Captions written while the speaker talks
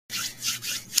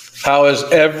How is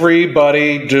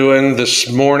everybody doing this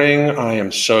morning? I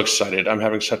am so excited. I'm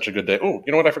having such a good day. Oh,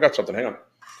 you know what? I forgot something. Hang on.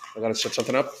 I got to set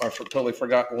something up. Totally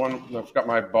forgot one. I forgot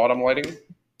my bottom lighting,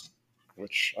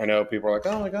 which I know people are like,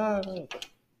 oh my God.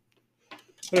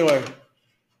 Anyway,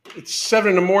 it's 7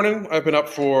 in the morning. I've been up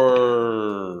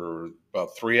for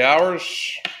about 3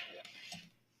 hours,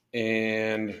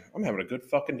 and I'm having a good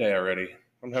fucking day already.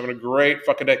 I'm having a great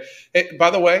fucking day. Hey,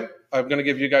 by the way, I'm going to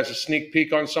give you guys a sneak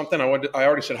peek on something. I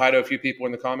already said hi to a few people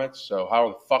in the comments. So how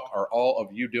the fuck are all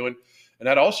of you doing? And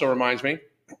that also reminds me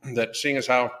that seeing as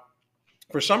how,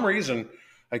 for some reason,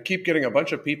 I keep getting a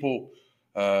bunch of people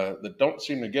that don't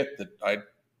seem to get that I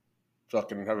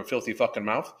fucking have a filthy fucking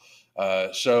mouth.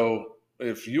 So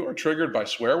if you are triggered by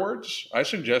swear words, I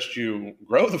suggest you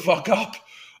grow the fuck up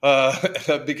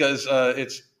because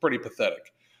it's pretty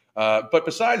pathetic. But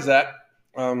besides that,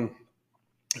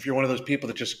 if you're one of those people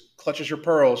that just clutches your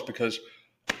pearls because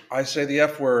I say the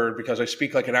F word, because I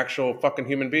speak like an actual fucking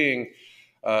human being,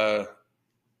 fuck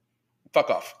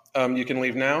off. You can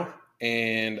leave now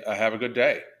and have a good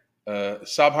day.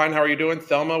 Sabhine, how are you doing?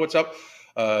 Thelma, what's up?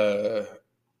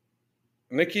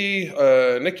 Nikki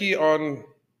on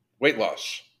weight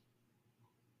loss.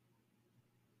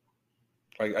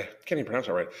 I can't even pronounce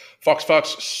that right. Fox,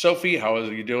 Sophie, how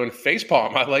are you doing?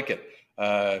 Facepalm, I like it.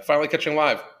 Finally catching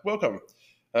live. Welcome.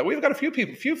 We've got a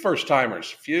few first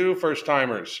timers. Today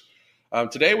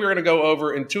we're going to go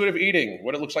over intuitive eating,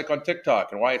 what it looks like on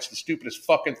TikTok, and why it's the stupidest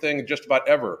fucking thing just about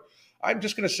ever. I'm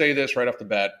just going to say this right off the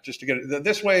bat, just to get it.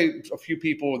 This way, a few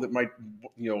people that might,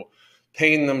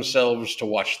 pain themselves to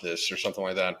watch this or something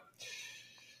like that.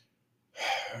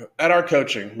 At our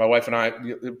coaching, my wife and I,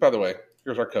 by the way,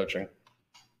 here's our coaching.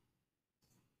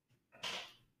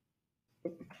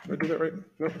 Did I do that right?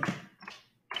 No.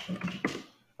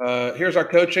 Here's our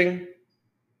coaching.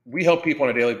 We help people on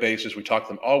a daily basis. We talk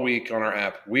to them all week on our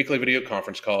app, weekly video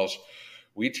conference calls.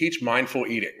 We teach mindful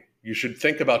eating. You should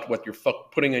think about what you're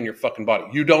putting in your fucking body.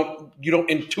 You don't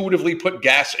intuitively put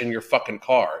gas in your fucking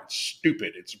car. It's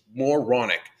stupid. It's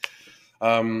moronic.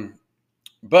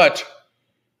 But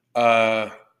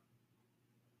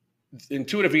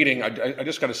intuitive eating, I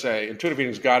just got to say, intuitive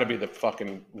eating's got to be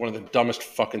one of the dumbest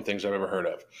fucking things I've ever heard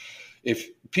of. If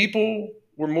people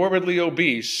were morbidly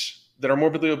obese,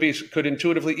 could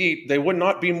intuitively eat, they would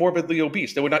not be morbidly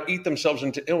obese. They would not eat themselves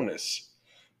into illness.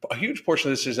 A huge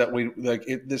portion of this is that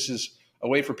this is a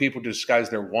way for people to disguise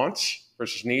their wants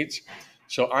versus needs.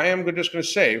 So I am just going to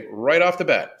say right off the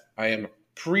bat, I am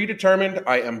predetermined.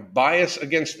 I am biased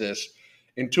against this.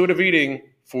 Intuitive eating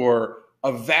for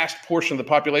a vast portion of the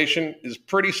population is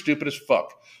pretty stupid as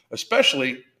fuck,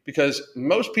 especially because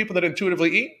most people that intuitively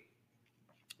eat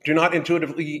do not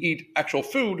intuitively eat actual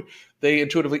food. They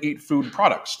intuitively eat food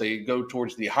products. They go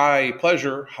towards the high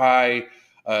pleasure, high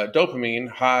dopamine,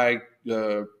 high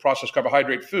processed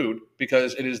carbohydrate food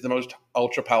because it is the most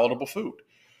ultra palatable food.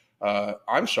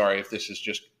 I'm sorry if this is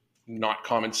just not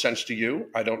common sense to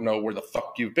you. I don't know where the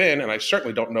fuck you've been, and I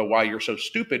certainly don't know why you're so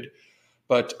stupid,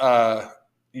 but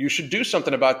you should do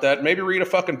something about that. Maybe read a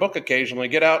fucking book occasionally,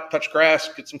 get out, touch grass,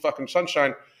 get some fucking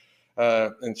sunshine,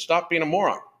 and stop being a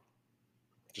moron.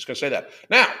 Just going to say that.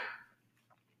 Now,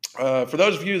 for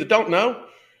those of you that don't know,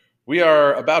 we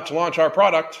are about to launch our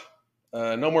product,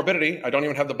 No Morbidity. I don't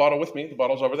even have the bottle with me. The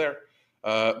bottle's over there.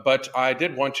 But I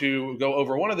did want to go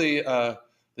over one of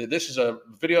this is a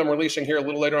video I'm releasing here a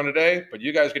little later on today, but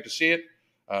you guys get to see it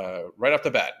right off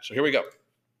the bat. So here we go.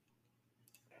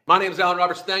 My name is Alan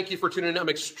Roberts. Thank you for tuning in. I'm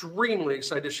extremely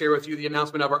excited to share with you the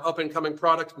announcement of our up-and-coming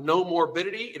product, No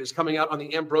Morbidity. It is coming out on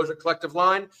the Ambrosia Collective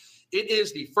line. It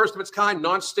is the first of its kind,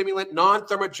 non-stimulant,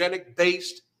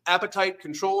 non-thermogenic-based appetite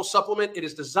control supplement. It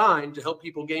is designed to help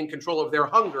people gain control of their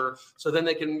hunger so then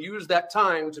they can use that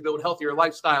time to build healthier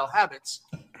lifestyle habits.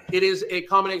 It is a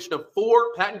combination of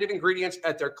 4 patented ingredients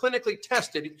at their clinically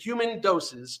tested human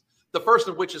doses, the first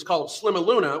of which is called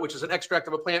Slimaluna, which is an extract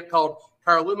of a plant called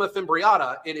Paraluma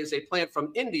fimbriata. It is a plant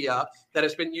from India that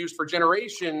has been used for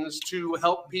generations to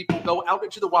help people go out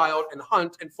into the wild and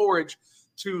hunt and forage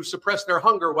to suppress their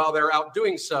hunger while they're out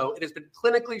doing so. It has been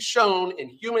clinically shown in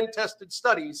human tested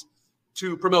studies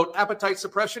to promote appetite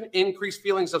suppression, increase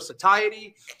feelings of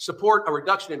satiety, support a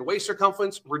reduction in waist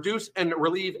circumference, reduce and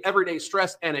relieve everyday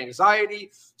stress and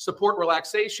anxiety, support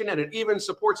relaxation, and it even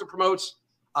supports and promotes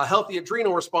a healthy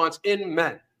adrenal response in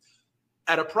men.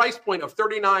 At a price point of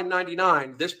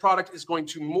 $39.99, this product is going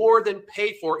to more than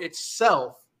pay for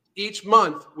itself each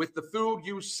month with the food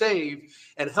you save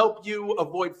and help you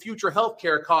avoid future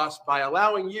healthcare costs by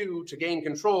allowing you to gain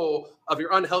control of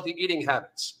your unhealthy eating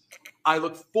habits. I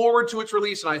look forward to its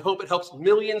release, and I hope it helps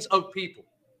millions of people.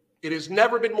 It has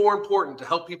never been more important to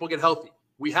help people get healthy.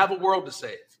 We have a world to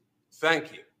save.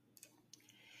 Thank you.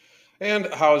 And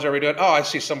how is everybody doing? Oh, I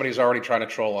see somebody's already trying to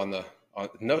troll on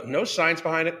no science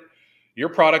behind it. Your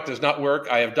product does not work.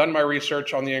 I have done my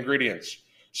research on the ingredients.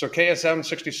 So KSM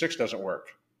 66 doesn't work.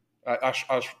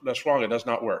 That's wrong. It does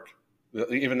not work,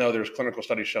 even though there's clinical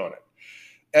studies showing it.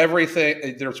 Everything,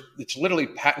 it's literally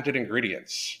patented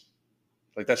ingredients.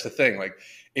 Like, that's the thing. Like,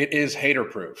 it is hater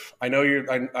proof. I know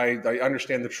I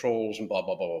understand the trolls and blah,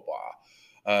 blah, blah, blah,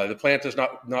 blah. The plant does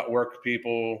not work,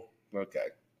 people. Okay.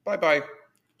 Bye-bye.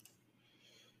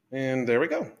 And there we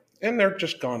go. And they're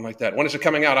just gone like that. When is it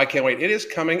coming out? I can't wait. It is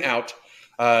coming out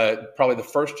probably the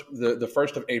first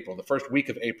of April, the first week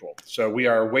of April. So we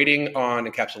are waiting on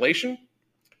encapsulation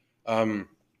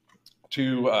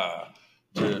to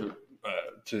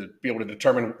be able to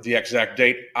determine the exact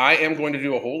date. I am going to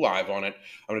do a whole live on it.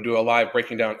 I'm going to do a live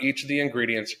breaking down each of the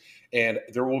ingredients, and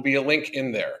there will be a link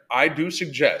in there. I do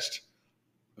suggest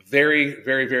very,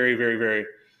 very, very, very, very,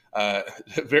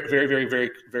 very, very, very,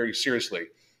 very, very seriously.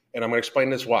 And I'm going to explain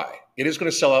this why. It is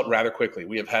going to sell out rather quickly.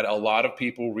 We have had a lot of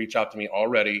people reach out to me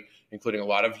already, including a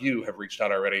lot of you have reached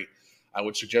out already. I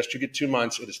would suggest you get 2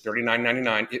 months. It is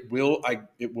 $39.99. It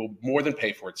will more than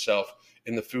pay for itself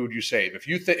in the food you save.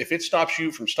 If it stops you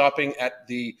from stopping at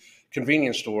the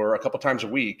convenience store a couple times a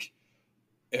week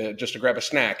just to grab a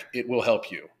snack, it will help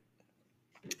you.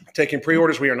 Taking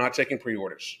pre-orders, we are not taking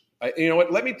pre-orders. You know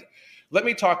what? Let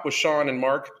me talk with Sean and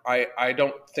Mark. I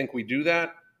don't think we do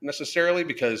that necessarily,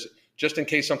 because just in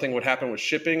case something would happen with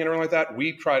shipping and everything like that,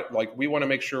 we want to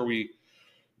make sure we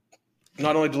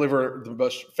not only deliver the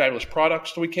most fabulous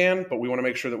products that we can, but we want to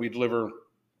make sure that we deliver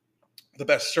the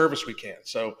best service we can.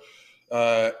 So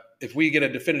if we get a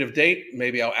definitive date,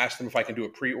 maybe I'll ask them if I can do a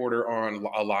pre-order on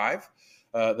a live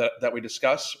that we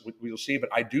discuss. We'll see. But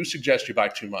I do suggest you buy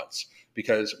 2 months,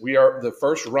 because the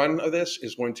first run of this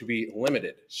is going to be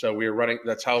limited. So we are running,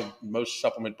 that's how most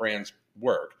supplement brands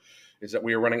work, is that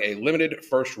we are running a limited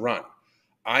first run.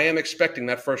 I am expecting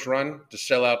that first run to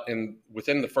sell out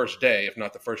within the first day, if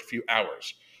not the first few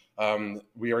hours. I'm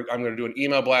going to do an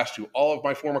email blast to all of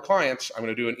my former clients. I'm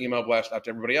going to do an email blast out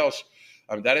to everybody else.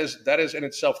 That is in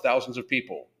itself thousands of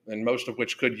people, and most of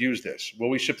which could use this. Will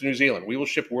we ship to New Zealand? We will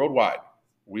ship worldwide.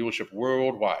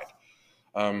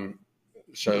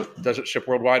 So does it ship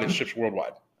worldwide? It ships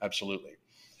worldwide. Absolutely.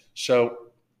 So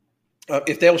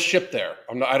if they'll ship there,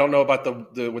 I don't know about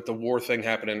with the war thing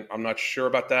happening. I'm not sure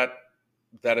about that.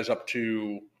 That is up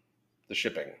to the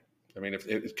shipping. I mean,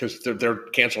 because they're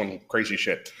canceling crazy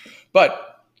shit.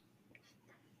 But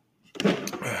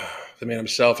the man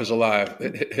himself is alive.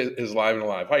 Is live and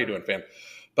alive. How you doing, fam?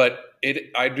 But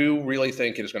I do really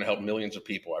think it is going to help millions of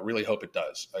people. I really hope it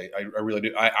does. I really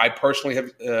do. I personally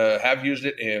have used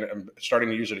it, and I'm starting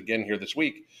to use it again here this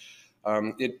week.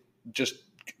 It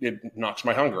knocks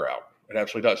my hunger out. It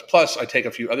absolutely does. Plus, I take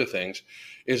a few other things.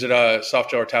 Is it a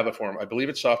soft gel or tablet form? I believe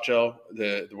it's soft gel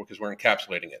because we're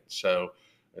encapsulating it. So,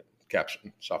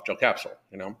 soft gel capsule.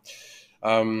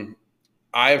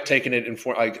 I have taken it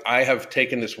I have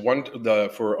taken this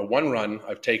for a one run.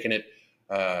 I've taken it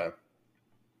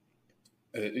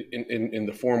in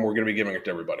the form we're going to be giving it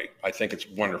to everybody. I think it's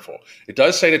wonderful. It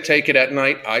does say to take it at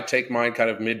night. I take mine kind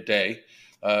of midday,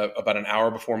 about an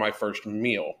hour before my first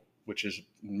meal, which is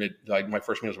my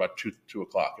first meal is about 2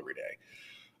 o'clock every day.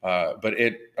 But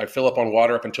I fill up on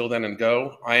water up until then and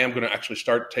go. I am going to actually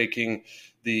start taking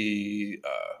the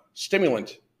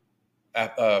stimulant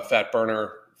fat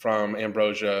burner from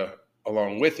Ambrosia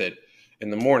along with it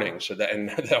in the morning. So that,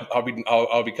 and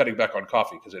I'll be cutting back on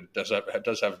coffee because it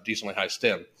does have decently high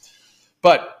stim.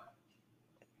 But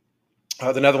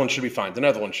the Netherlands should be fine.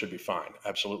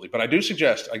 Absolutely. But I do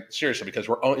suggest, seriously, because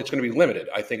it's going to be limited.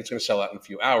 I think it's going to sell out in a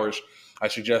few hours. I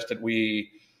suggest that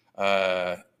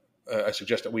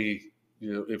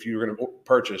if you're going to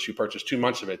purchase, you purchase 2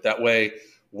 months of it. That way,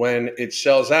 when it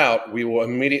sells out, we will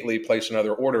immediately place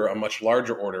another order, a much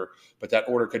larger order. But that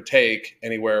order could take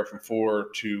anywhere from 4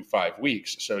 to 5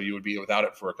 weeks. So you would be without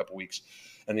it for a couple weeks.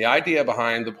 And the idea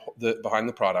behind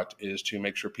the product is to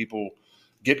make sure people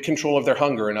get control of their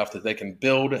hunger enough that they can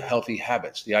build healthy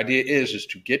habits. The idea is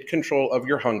to get control of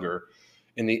your hunger.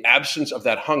 In the absence of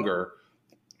that hunger,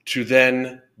 to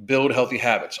then build healthy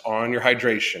habits on your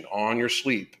hydration, on your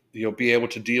sleep. You'll be able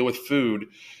to deal with food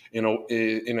in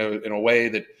a way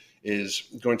that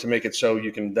is going to make it so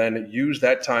you can then use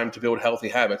that time to build healthy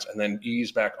habits and then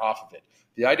ease back off of it.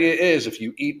 The idea is if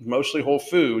you eat mostly whole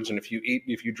foods and if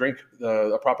you drink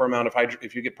a proper amount of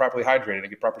if you get properly hydrated and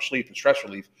get proper sleep and stress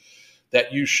relief,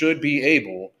 that you should be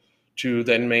able to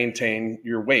then maintain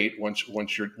your weight once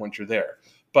you're there.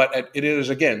 But it is,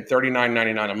 again,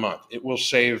 $39.99 a month. It will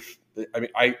save I mean,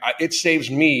 it saves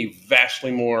me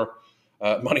vastly more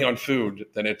money on food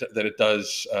than it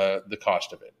does the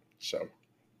cost of it. So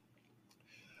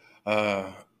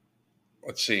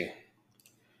let's see.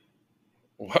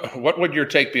 What would your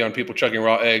take be on people chugging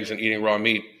raw eggs and eating raw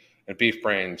meat and beef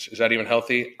brains? Is that even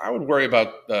healthy? I would worry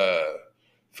about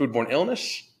foodborne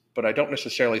illness, but I don't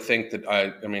necessarily think that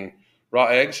I mean, raw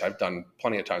eggs I've done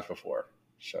plenty of times before.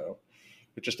 So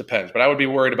it just depends. But I would be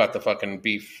worried about the fucking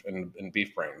beef and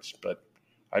beef brains. But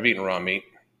I've eaten raw meat.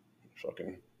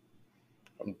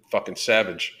 I'm fucking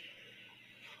savage.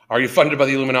 Are you funded by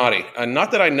the Illuminati? Not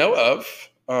that I know of.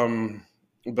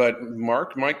 But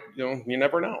Mark might, you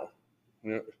never know.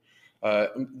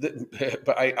 But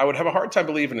I would have a hard time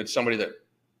believing that somebody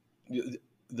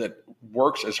that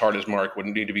works as hard as Mark would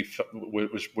need to be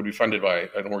would be funded by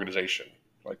an organization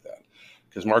like that,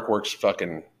 because Mark works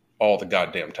fucking all the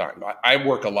goddamn time. I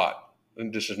work a lot,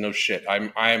 and this is no shit. I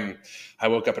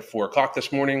woke up at 4:00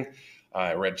 this morning.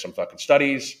 I read some fucking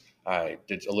studies. I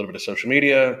did a little bit of social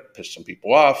media, pissed some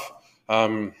people off.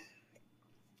 You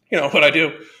know what I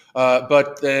do.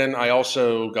 But then I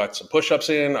also got some push-ups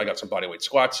in. I got some bodyweight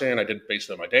squats in. I did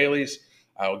basically my dailies.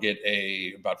 I'll get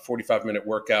about 45-minute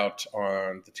workout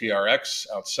on the TRX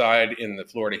outside in the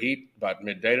Florida heat about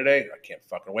midday today. I can't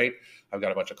fucking wait. I've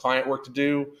got a bunch of client work to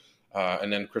do.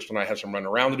 And then Crystal and I have some running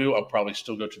around to do. I'll probably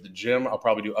still go to the gym. I'll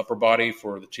probably do upper body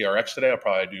for the TRX today. I'll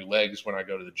probably do legs when I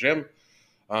go to the gym.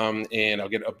 And I'll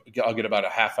get about a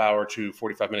half hour to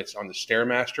 45 minutes on the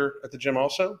Stairmaster at the gym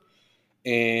also.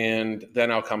 And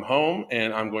then I'll come home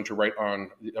and I'm going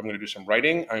to do some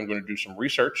writing. I'm going to do some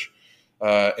research.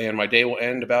 And my day will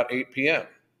end about 8 p.m.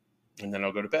 And then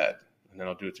I'll go to bed. And then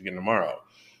I'll do it again tomorrow.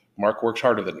 Mark works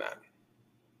harder than that.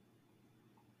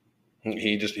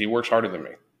 He works harder than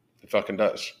me. He fucking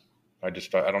does. I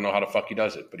don't know how the fuck he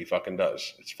does it, but he fucking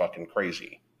does. It's fucking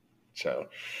crazy. So,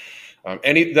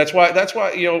 that's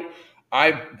why,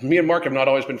 me and Mark have not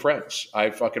always been friends.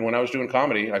 When I was doing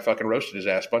comedy, I fucking roasted his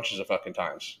ass bunches of fucking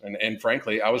times. And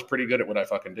frankly, I was pretty good at what I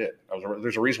fucking did.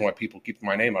 There's a reason why people keep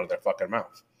my name out of their fucking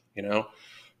mouth,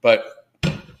 But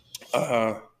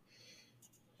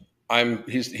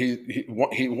he's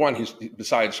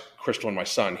besides Crystal and my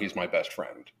son, he's my best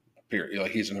friend. Period.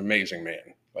 Like, he's an amazing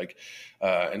man.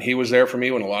 And he was there for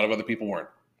me when a lot of other people weren't.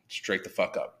 Straight the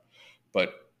fuck up.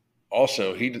 But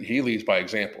also, he leads by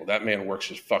example. That man works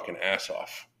his fucking ass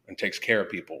off and takes care of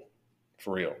people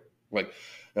for real.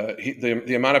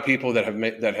 The amount of people that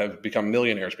have become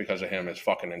millionaires because of him is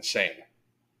fucking insane.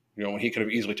 When he could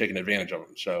have easily taken advantage of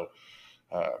them. So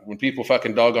when people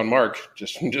fucking dog on Mark,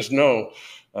 just know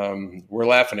we're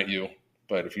laughing at you.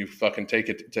 But if you fucking take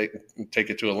it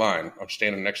to a line, I'm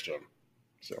standing next to him.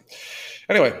 So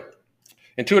anyway,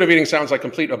 intuitive eating sounds like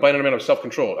complete abandonment of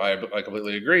self-control. I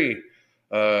completely agree.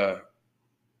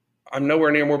 I'm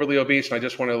nowhere near morbidly obese, and I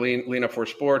just want to lean up for a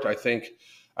sport. I think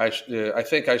I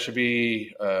should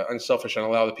be unselfish and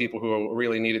allow the people who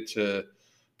really need it to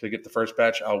get the first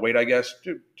batch. I'll wait, I guess.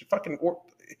 Dude, fucking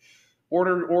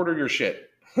order your shit.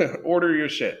 Order your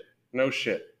shit. No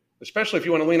shit. Especially if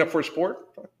you want to lean up for a sport,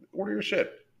 order your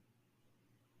shit.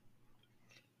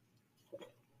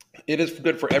 It is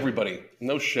good for everybody.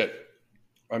 No shit.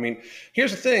 I mean,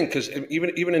 here's the thing, because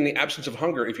even in the absence of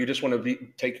hunger, if you just want to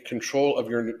take control of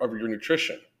your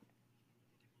nutrition,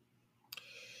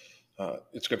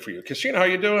 it's good for you. Christina, how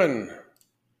you doing?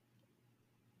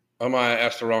 I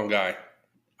asked the wrong guy.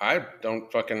 I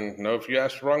don't fucking know if you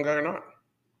asked the wrong guy or not.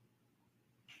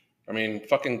 I mean,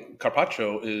 fucking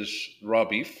carpaccio is raw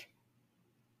beef.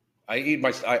 I eat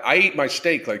my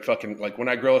steak like when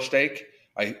I grill a steak,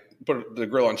 I put the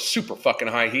grill on super fucking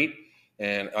high heat.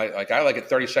 And I like it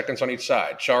 30 seconds on each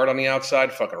side, charred on the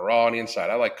outside, fucking raw on the inside.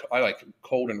 I like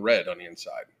cold and red on the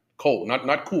inside. Cold,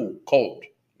 not cool, cold.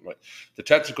 The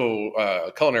technical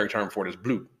culinary term for it is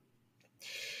blue.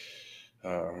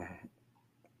 I'm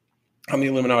the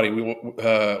Illuminati.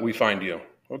 We find you.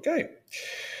 Okay.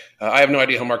 I have no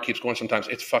idea how Mark keeps going sometimes.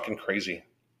 It's fucking crazy.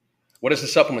 What is the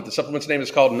supplement? The supplement's name is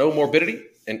called No Morbidity,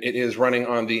 and it is running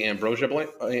on the Ambrosia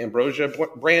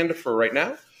brand for right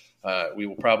now. We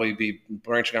will probably be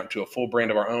branching out into a full brand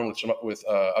of our own with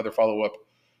other follow-up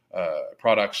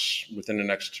products within the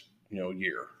next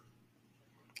year.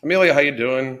 Amelia, how you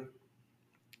doing?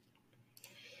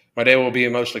 My day will be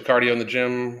mostly cardio in the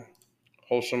gym,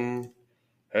 wholesome.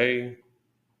 Hey,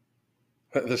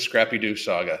 the Scrappy Doo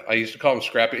saga. I used to call him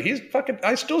Scrappy. He's fucking.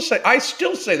 I still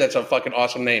say that's a fucking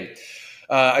awesome name.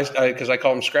 Because I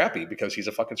call him Scrappy because he's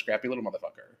a fucking scrappy little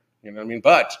motherfucker. You know what I mean?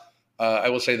 But I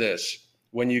will say this.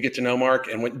 When you get to know Mark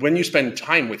and when you spend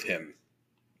time with him,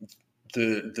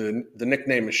 the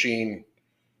nickname Machine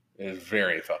is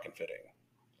very fucking fitting.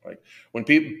 Like when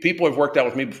people have worked out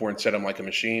with me before and said I'm like a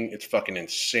machine, it's fucking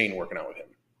insane working out with him.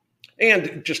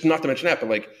 And just not to mention that, but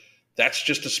like that's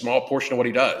just a small portion of what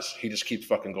he does. He just keeps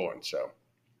fucking going. So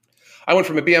I went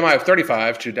from a BMI of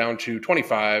 35 to down to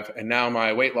 25, and now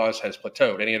my weight loss has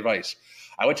plateaued. Any advice?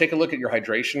 I would take a look at your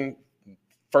hydration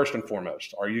first and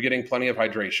foremost. Are you getting plenty of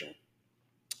hydration?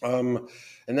 And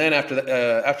then after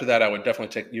that, I would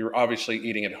definitely you're obviously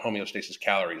eating at homeostasis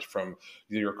calories from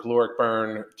your caloric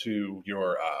burn to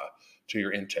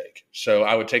your intake. So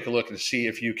I would take a look and see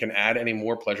if you can add any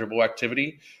more pleasurable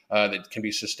activity that can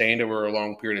be sustained over a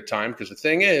long period of time. Because the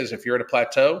thing is, if you're at a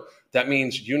plateau, that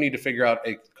means you need to figure out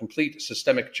a complete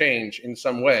systemic change in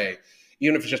some way,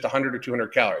 even if it's just 100 or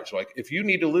 200 calories. Like if you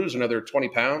need to lose another 20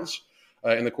 pounds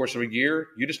in the course of a year,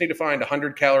 you just need to find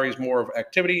 100 calories more of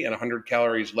activity and 100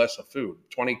 calories less of food.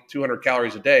 200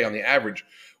 calories a day on the average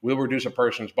will reduce a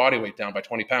person's body weight down by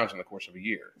 20 pounds in the course of a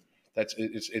year.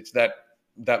 It's that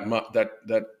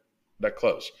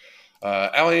close.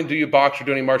 Allian, do you box or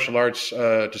do any martial arts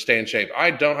to stay in shape?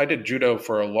 I don't. I did judo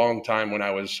for a long time when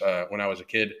I was a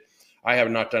kid. I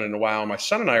have not done it in a while. My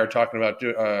son and I are talking about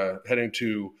heading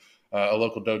to a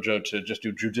local dojo to just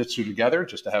do jujitsu together,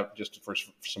 just for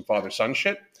some father-son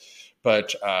shit.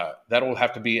 But that will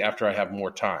have to be after I have more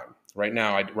time. Right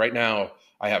now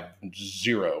I have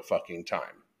zero fucking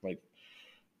time.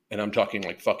 And I'm talking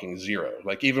like fucking zero.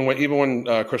 Like even when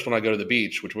Crystal and I go to the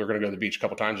beach, which we're going to go to the beach a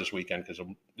couple times this weekend because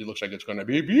it looks like it's going to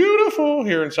be beautiful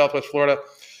here in Southwest Florida.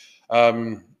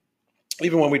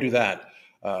 Even when we do that,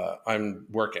 I'm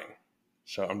working.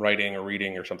 So I'm writing or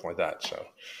reading or something like that. So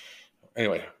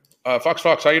anyway, Fox,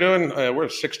 how you doing? We're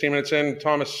 16 minutes in.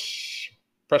 Thomas,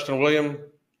 Preston, William.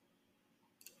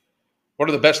 What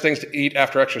are the best things to eat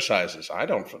after exercises?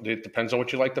 It depends on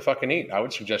what you like to fucking eat. I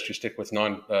would suggest you stick with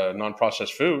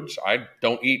non-processed foods. I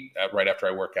don't eat right after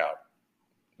I work out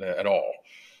at all.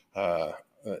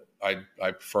 I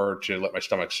prefer to let my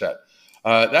stomach set.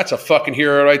 That's a fucking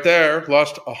hero right there.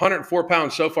 Lost 104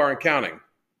 pounds so far and counting.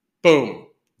 Boom.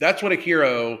 That's what a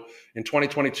hero in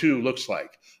 2022 looks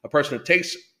like. A person that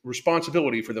takes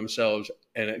responsibility for themselves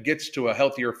and it gets to a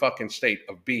healthier fucking state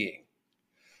of being.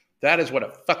 That is what a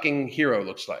fucking hero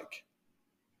looks like.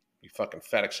 You fucking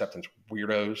fat acceptance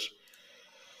weirdos.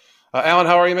 Alan,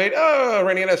 how are you, mate?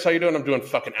 Rainy NS, how you doing? I'm doing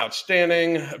fucking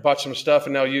outstanding. Bought some stuff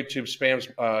and now YouTube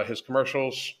spams his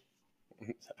commercials.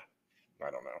 I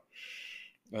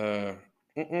don't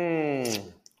know.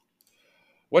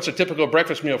 What's a typical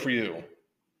breakfast meal for you?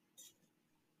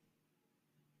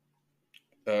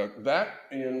 That,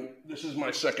 and this is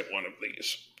my second one of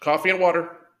these. Coffee and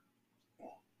water.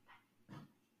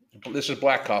 This is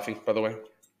black coffee, by the way.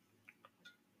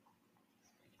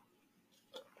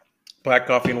 Black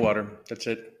coffee and water. That's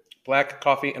it. Black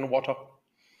coffee and water.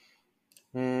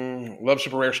 Love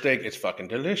super rare steak. It's fucking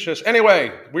delicious.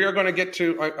 Anyway, we are going to get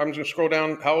to, I'm just going to scroll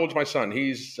down. How old's my son?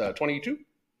 He's 22.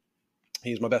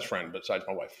 He's my best friend besides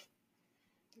my wife.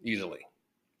 Easily.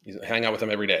 I hang out with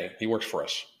him every day. He works for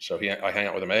us. So I hang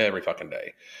out with him every fucking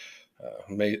day.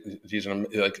 He's an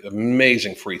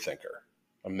amazing free thinker.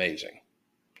 Amazing.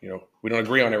 You know, we don't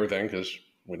agree on everything because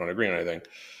we don't agree on anything.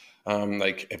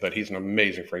 But he's an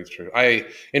amazing free thinker. I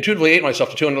intuitively ate myself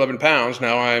to 211 pounds.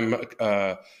 Now I'm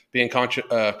being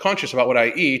conscious about what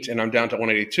I eat, and I'm down to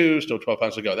 182, still 12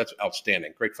 pounds to go. That's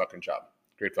outstanding. Great fucking job.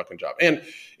 Great fucking job. And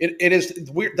it is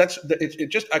weird. It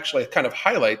just actually kind of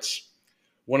highlights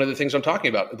one of the things I'm talking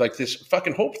about. Like this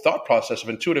fucking whole thought process of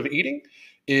intuitive eating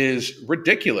is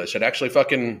ridiculous. It actually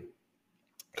fucking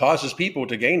causes people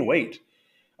to gain weight.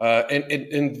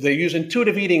 And they use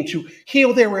intuitive eating to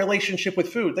heal their relationship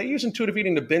with food. They use intuitive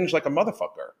eating to binge like a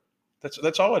motherfucker.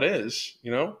 That's all it is,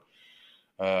 you know.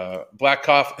 Black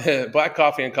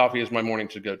coffee and coffee is my morning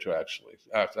to go to. Actually,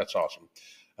 that's awesome.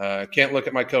 Can't look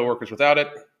at my coworkers without it.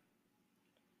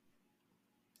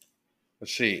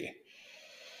 Let's see.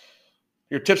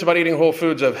 Your tips about eating whole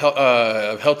foods have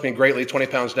helped me greatly. 20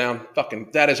 pounds down. Fucking,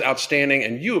 that is outstanding.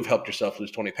 And you have helped yourself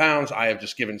lose 20 pounds. I have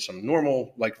just given some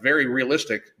normal, like very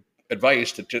realistic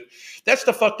advice that's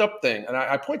the fucked up thing. And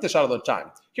I point this out all the time.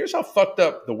 Here's how fucked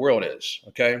up the world is.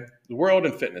 Okay. The world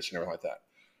and fitness and everything like that.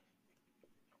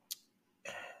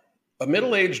 A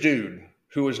middle-aged dude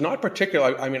who was not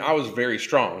particular. I mean, I was very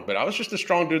strong, but I was just a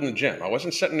strong dude in the gym. I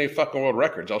wasn't setting any fucking world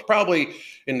records. I was probably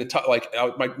in the top, like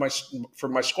my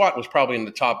squat was probably in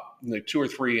the top 2 or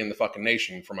 3 in the fucking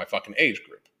nation for my fucking age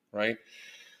group, right?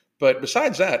 But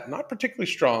besides that, not particularly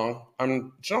strong.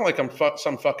 It's not like I'm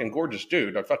some fucking gorgeous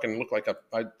dude. I fucking look like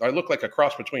I look like a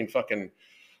cross between fucking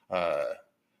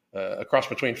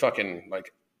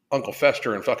like Uncle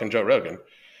Fester and fucking Joe Rogan.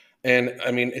 And I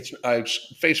mean, I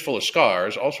face full of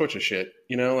scars, all sorts of shit,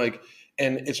 you know, like,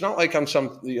 And it's not like I'm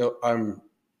I'm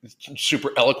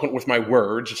super eloquent with my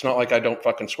words. It's not like I don't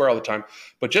fucking swear all the time.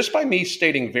 But just by me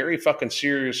stating very fucking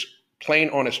serious,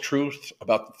 plain, honest truth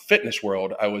about the fitness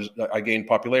world, I gained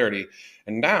popularity.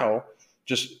 And now,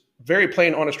 just very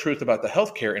plain, honest truth about the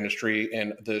healthcare industry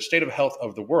and the state of health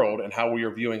of the world and how we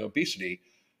are viewing obesity,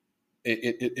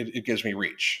 it gives me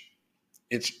reach.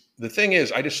 The thing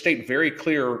is, I just state very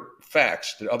clear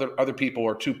facts that other people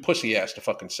are too pussy ass to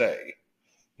fucking say,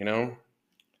 you know.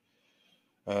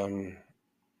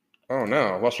 Oh no,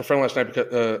 I lost a friend last night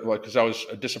because I was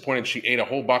disappointed. She ate a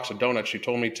whole box of donuts. She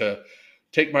told me to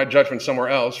take my judgment somewhere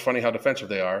else. Funny how defensive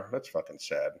they are. That's fucking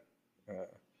sad.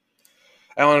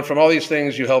 Alan, from all these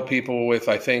things you help people with,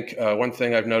 I think one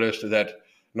thing I've noticed that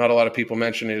not a lot of people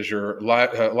mention is your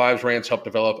lives rants help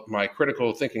develop my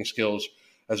critical thinking skills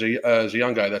as a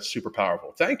young guy. That's super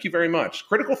powerful. Thank you very much.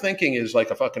 Critical thinking is like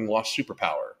a fucking lost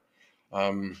superpower.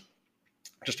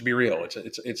 Just to be real,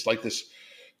 it's like this.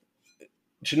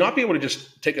 To not be able to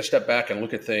just take a step back and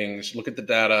look at things, look at the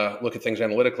data, look at things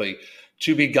analytically,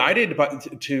 to be guided by,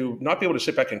 to not be able to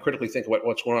sit back and critically think about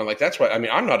what's going on. Like, that's why, I mean,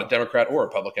 I'm not a Democrat or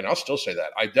Republican. I'll still say that.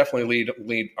 I definitely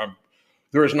lead.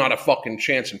 There is not a fucking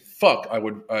chance in fuck I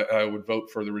would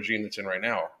vote for the regime that's in right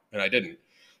now, and I didn't.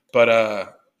 But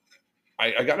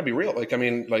I got to be real. Like, I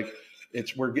mean, like,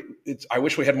 I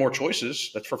wish we had more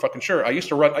choices. That's for fucking sure. I used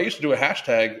to do a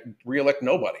hashtag reelect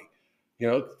nobody. You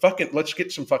know, fucking, let's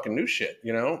get some fucking new shit,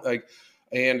 you know, like,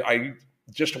 and I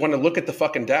just want to look at the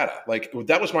fucking data. Like,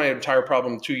 that was my entire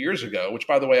problem 2 years ago, which,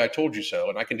 by the way, I told you so.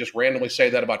 And I can just randomly say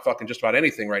that about fucking just about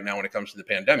anything right now when it comes to the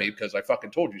pandemic, because I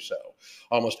fucking told you so.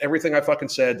 Almost everything I fucking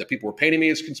said that people were painting me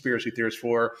as conspiracy theorists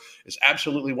for is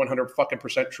absolutely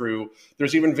 100% true.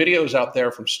 There's even videos out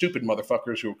there from stupid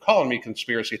motherfuckers who are calling me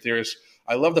conspiracy theorists.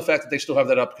 I love the fact that they still have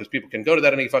that up, because people can go to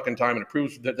that any fucking time and it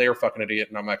proves that they are fucking idiot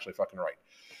and I'm actually fucking right.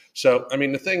 So, I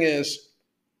mean, the thing is,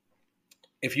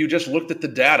 if you just looked at the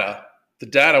data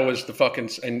was the fucking,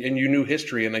 and you knew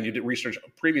history, and then you did research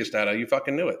previous data, you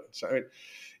fucking knew it. So, I mean,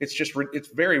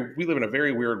 we live in a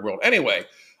very weird world. Anyway,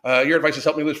 your advice has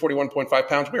helped me lose 41.5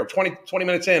 pounds. We are 20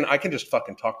 minutes in. I can just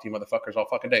fucking talk to you motherfuckers all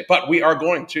fucking day. But we're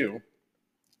going to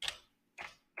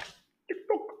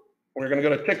go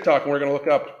to TikTok and we're going to look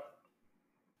up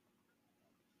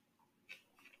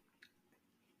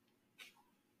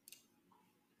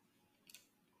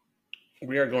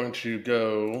we are going to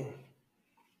go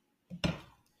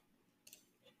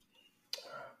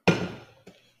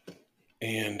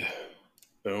and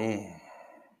boom.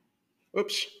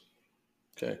 Oops.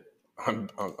 Okay.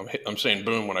 I'm saying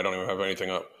boom when I don't even have anything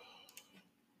up.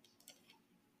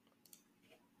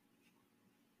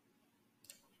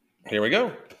 Here we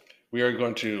go. We are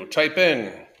going to type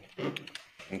in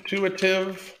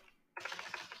intuitive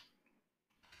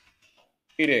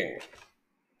eating.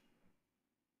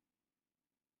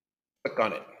 Click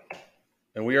on it.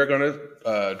 And we are going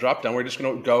to drop down. We're just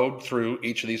going to go through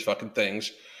each of these fucking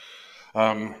things.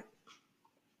 We're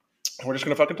just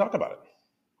going to fucking talk about it.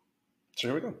 So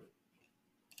here we go.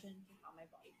 How my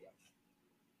body feels.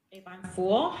 If I'm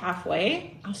full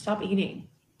halfway, I'll stop eating.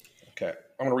 Okay.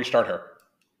 I'm going to restart her.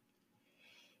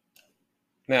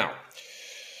 Now,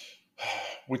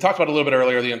 we talked about a little bit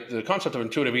earlier, the concept of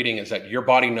intuitive eating is that your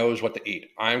body knows what to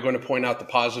eat. I'm going to point out the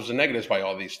positives and negatives by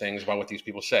all these things, by what these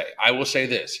people say. I will say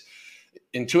this.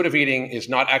 Intuitive eating is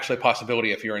not actually a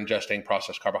possibility if you're ingesting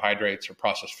processed carbohydrates or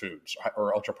processed foods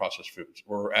or ultra-processed foods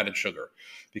or added sugar,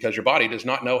 because your body does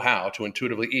not know how to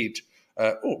intuitively eat.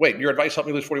 Oh, wait, your advice helped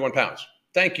me lose 41 pounds.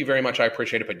 Thank you very much. I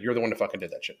appreciate it, but you're the one that fucking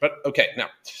did that shit. But okay, now,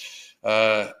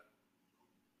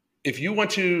 if you want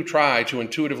to try to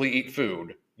intuitively eat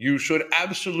food, you should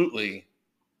absolutely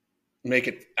make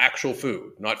it actual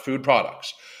food, not food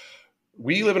products.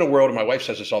 We live in a world, and my wife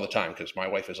says this all the time because my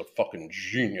wife is a fucking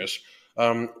genius,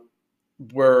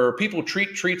 where people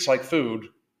treat treats like food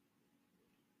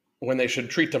when they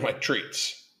should treat them like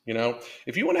treats. You know,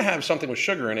 if you want to have something with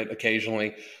sugar in it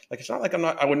occasionally, like, it's not like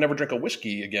I would never drink a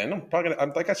whiskey again. I'm probably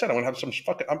gonna, like I said, I'm probably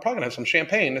gonna have some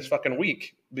champagne this fucking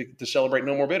week to celebrate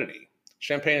no morbidity.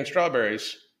 Champagne and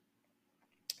strawberries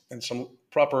and some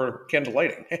proper candle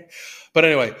lighting. But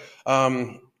anyway,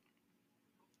 I'm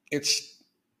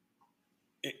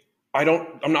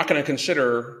not going to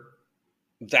consider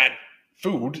that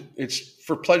food. It's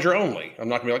for pleasure only. I'm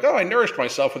not going to be like, oh, I nourished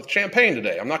myself with champagne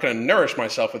today. I'm not going to nourish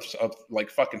myself with like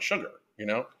fucking sugar, you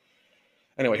know?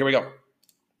 Anyway, here we go.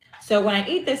 So when I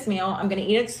eat this meal, I'm going to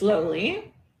eat it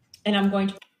slowly, and I'm going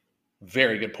to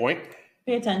very good point.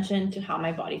 Pay attention to how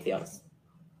my body feels.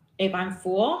 If I'm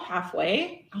full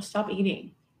halfway, I'll stop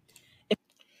eating.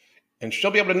 And she'll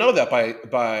be able to know that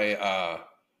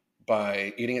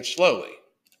by eating it slowly.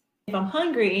 If I'm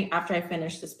hungry after I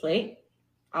finish this plate,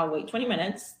 I'll wait 20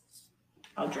 minutes.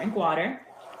 I'll drink water.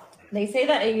 They say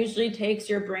that it usually takes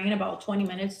your brain about 20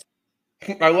 minutes.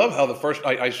 I love how the first,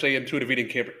 I say intuitive eating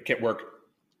can't work.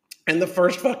 And the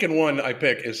first fucking one I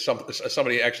pick is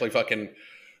somebody actually fucking,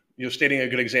 stating a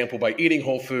good example by eating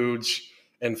whole foods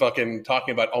and fucking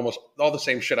talking about almost all the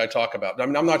same shit I talk about. I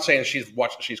mean, I'm not saying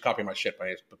she's copying my shit,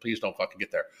 but please don't fucking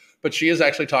get there. But she is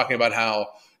actually talking about how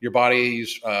your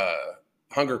body's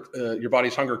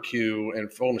hunger cue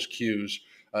and fullness cues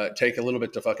take a little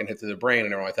bit to fucking hit to the brain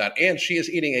and everything like that. And she is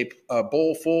eating a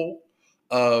bowl full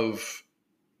of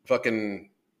fucking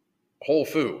whole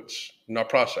foods, not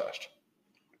processed.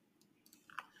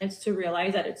 It's to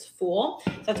realize that it's full.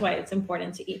 So that's why it's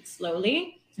important to eat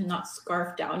slowly and not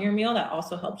scarf down your meal. That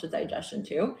also helps with digestion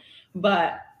too.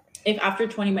 But if after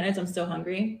 20 minutes I'm still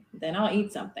hungry, then I'll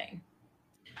eat something.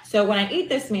 So when I eat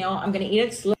this meal, I'm going to eat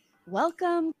it slowly.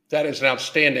 Welcome. That is an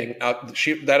outstanding.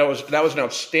 That was an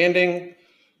outstanding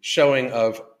showing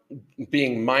of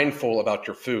being mindful about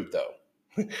your food, though.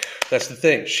 That's the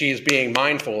thing. She is being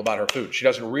mindful about her food. She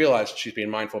doesn't realize that she's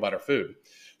being mindful about her food.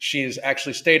 She is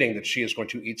actually stating that she is going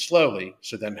to eat slowly,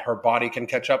 so then her body can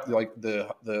catch up, like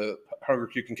the hunger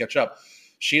cue can catch up.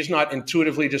 She is not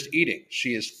intuitively just eating.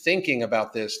 She is thinking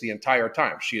about this the entire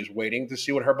time. She is waiting to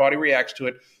see what her body reacts to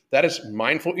it. That is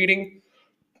mindful eating.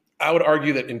 I would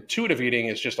argue that intuitive eating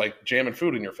is just like jamming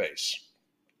food in your face.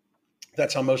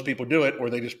 That's how most people do it,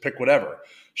 or they just pick whatever.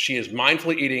 She is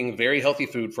mindfully eating very healthy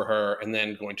food for her and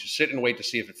then going to sit and wait to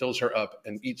see if it fills her up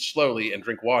and eat slowly and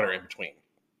drink water in between.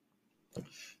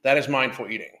 That is mindful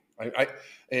eating.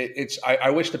 I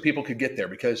wish that people could get there,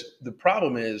 because the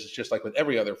problem is, just like with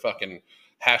every other fucking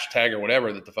hashtag or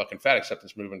whatever that the fucking fat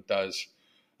acceptance movement does,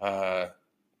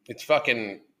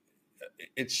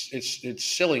 it's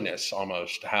silliness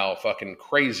almost how fucking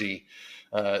crazy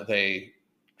they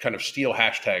kind of steal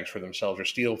hashtags for themselves or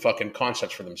steal fucking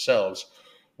concepts for themselves.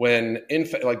 When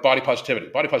like body positivity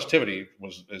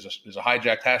is a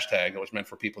hijacked hashtag that was meant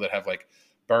for people that have like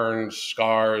burns,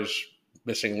 scars,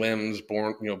 missing limbs,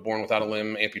 born without a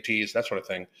limb, amputees, that sort of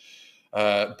thing.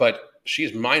 But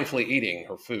she's mindfully eating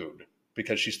her food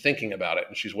because she's thinking about it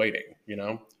and she's waiting,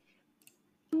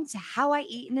 To how I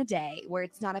eat in a day, where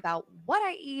it's not about what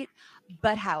I eat,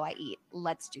 but how I eat.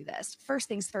 Let's do this. First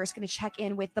things first, going to check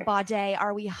in with the body.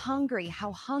 Are we hungry?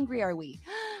 How hungry are we?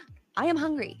 I am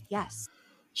hungry. Yes.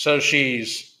 So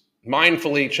she's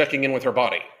mindfully checking in with her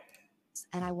body.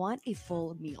 And I want a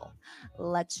full meal.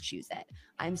 Let's choose it.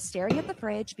 I'm staring at the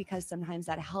fridge because sometimes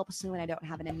that helps me when I don't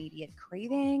have an immediate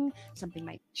craving. Something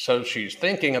might. So she's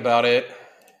thinking about it.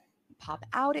 Pop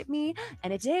out at me.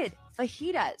 And it did.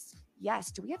 Fajitas. Yes.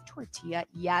 Do we have tortilla?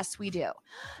 Yes, we do.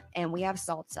 And we have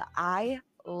salsa. I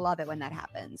love it when that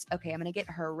happens. Okay, I'm going to get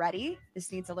her ready.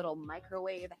 This needs a little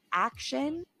microwave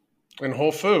action. In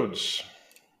Whole Foods.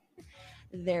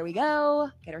 There we go.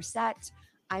 Get her set.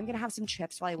 I'm going to have some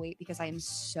chips while I wait because I am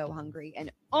so hungry.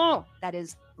 And oh, that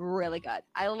is really good.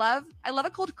 I love a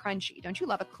cold crunchy. Don't you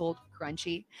love a cold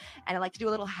crunchy? And I like to do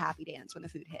a little happy dance when the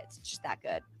food hits. It's just that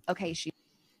good. Okay, she's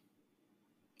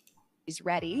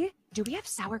ready. Do we have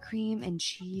sour cream and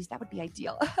cheese? That would be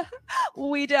ideal.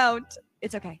 We don't.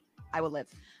 It's okay. I will live.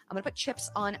 I'm going to put chips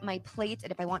on my plate.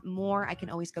 And if I want more, I can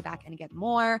always go back and get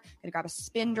more. I'm going to grab a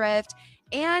Spindrift.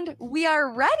 And we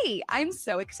are ready. I'm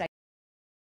so excited.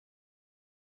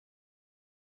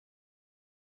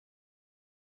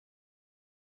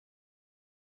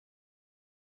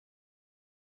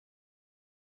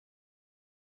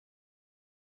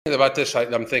 About this,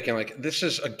 I'm thinking like, this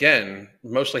is, again,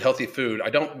 mostly healthy food. I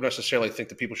don't necessarily think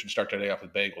that people should start their day off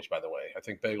with bagels, by the way. I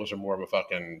think bagels are more of a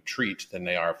fucking treat than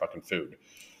they are fucking food.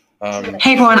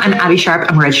 Hey everyone, I'm Abby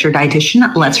Sharp. I'm a registered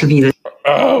dietitian. Let's review this.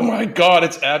 Oh my God,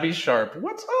 it's Abby Sharp.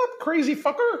 What's up, crazy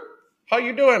fucker? How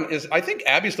you doing? I think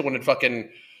Abby's the one that fucking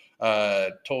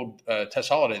told Tess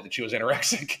Holliday that she was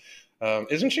anorexic.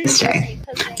 Isn't she?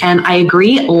 And I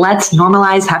agree. Let's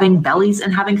normalize having bellies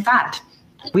and having fat.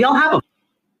 We all have them.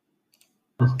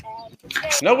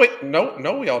 No, wait,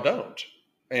 no, we all don't.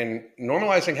 And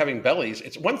normalizing having bellies,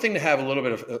 it's one thing to have a little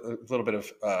bit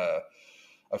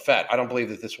of fat. I don't believe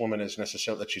that this woman is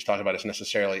necessarily, that she's talking about, is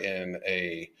necessarily in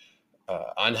a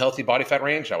unhealthy body fat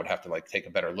range. I would have to like take a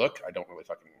better look. I don't really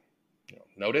fucking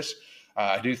notice.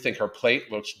 I do think her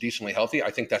plate looks decently healthy.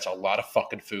 I think that's a lot of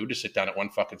fucking food to sit down at one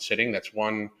fucking sitting. That's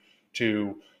 1,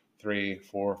 2, 3,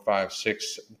 4, 5,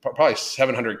 6, probably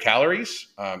 700 calories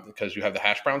because you have the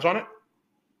hash browns on it.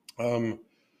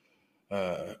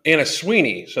 Anna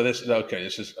Sweeney. So this is okay.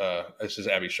 This is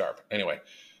Abby Sharp. Anyway,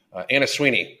 Anna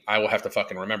Sweeney. I will have to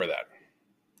fucking remember that.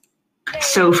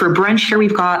 So for brunch here,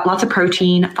 we've got lots of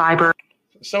protein, fiber.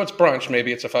 So it's brunch.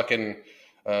 Maybe it's a fucking.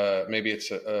 Maybe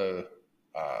it's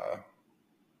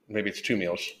maybe it's 2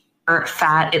 meals.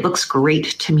 Fat, it looks great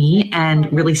to me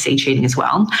and really satiating as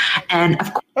well. And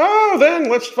of Oh, then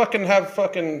let's fucking have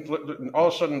all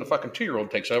of a sudden the fucking 2-year-old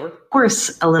takes over.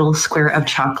 course, a little square of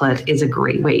chocolate is a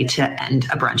great way to end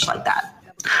a brunch like that.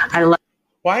 I love.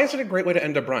 Why is it a great way to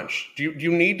end a brunch? Do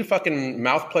you need to fucking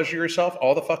mouth pleasure yourself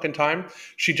all the fucking time?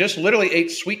 She just literally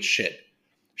ate sweet shit.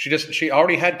 She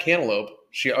already had cantaloupe.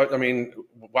 I mean,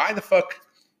 why the fuck?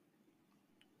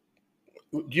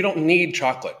 You don't need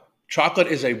chocolate. Chocolate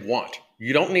is a want.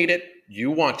 You don't need it.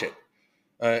 You want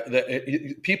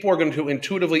it. People are going to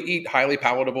intuitively eat highly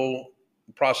palatable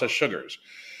processed sugars.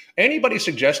 Anybody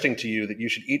suggesting to you that you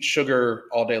should eat sugar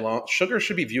all day long, sugar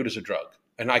should be viewed as a drug.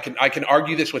 And I can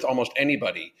argue this with almost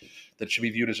anybody that should be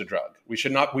viewed as a drug. We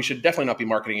should definitely not be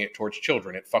marketing it towards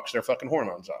children. It fucks their fucking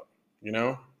hormones up, you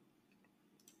know?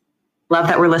 Love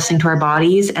that we're listening to our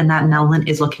bodies and that Melvin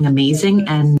is looking amazing.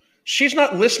 And she's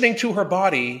not listening to her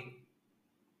body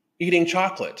eating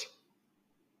chocolate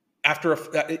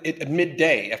at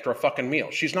midday after a fucking meal.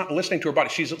 She's not listening to her body.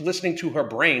 She's listening to her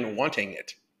brain wanting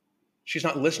it. She's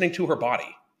not listening to her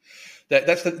body.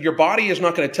 Your body is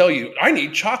not going to tell you, I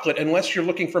need chocolate, unless you're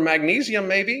looking for magnesium,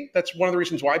 maybe. That's one of the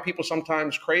reasons why people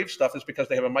sometimes crave stuff, is because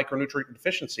they have a micronutrient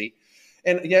deficiency.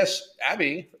 And yes,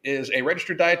 Abby is a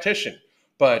registered dietitian,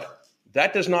 but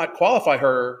that does not qualify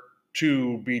her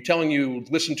to be telling you,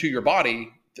 listen to your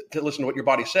body, to listen to what your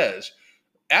body says.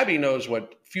 Abby knows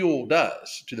what fuel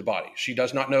does to the body. She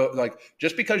does not know,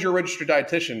 just because you're a registered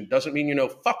dietitian doesn't mean you know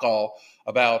fuck all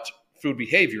about food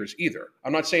behaviors either.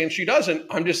 I'm not saying she doesn't.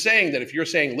 I'm just saying that if you're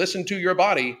saying listen to your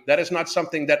body, that is not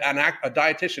something that a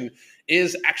dietitian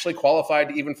is actually qualified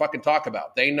to even fucking talk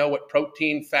about. They know what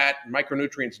protein, fat,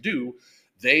 micronutrients do.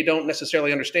 They don't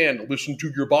necessarily understand listen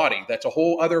to your body. That's a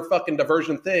whole other fucking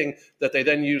diversion thing that they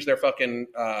then use their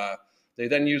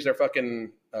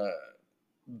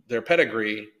their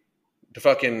pedigree to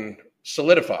fucking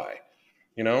solidify,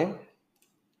 you know?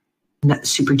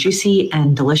 super juicy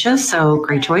and delicious. So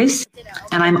great choice.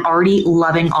 And I'm already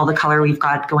loving all the color we've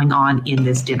got going on in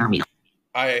this dinner meal.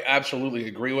 I absolutely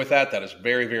agree with that. That is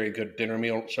very, very good dinner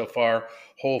meal so far.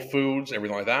 Whole foods,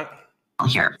 everything like that.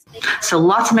 Here. So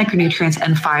lots of micronutrients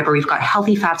and fiber. We've got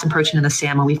healthy fats and protein in the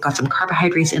salmon. We've got some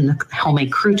carbohydrates in the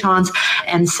homemade croutons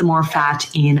and some more fat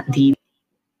in the.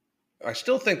 I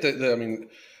still think that,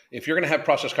 if you're going to have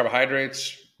processed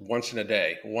carbohydrates once in a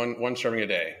day, one serving a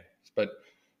day, but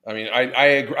I mean,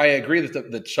 I agree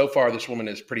that so far this woman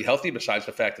is pretty healthy, besides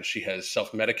the fact that she has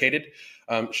self-medicated.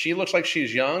 She looks like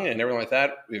she's young and everything like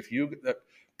that.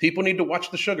 People need to watch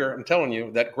the sugar, I'm telling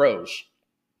you, that grows.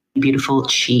 Beautiful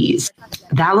cheese.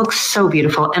 That looks so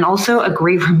beautiful. And also a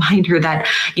great reminder that,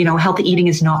 healthy eating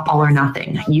is not all or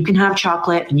nothing. You can have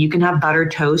chocolate and you can have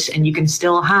buttered toast and you can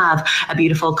still have a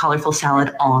beautiful, colorful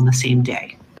salad all on the same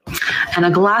day. And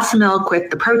a glass of milk with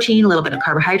the protein, a little bit of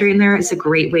carbohydrate in there is a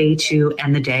great way to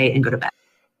end the day and go to bed.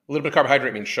 A little bit of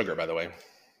carbohydrate means sugar, by the way.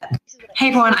 Hey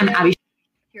everyone, I'm Abby.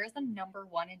 Here's the number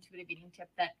one intuitive eating tip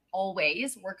that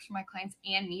always works for my clients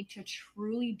and me to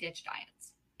truly ditch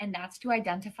diets. And that's to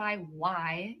identify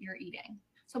why you're eating.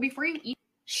 So before you eat.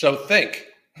 So think,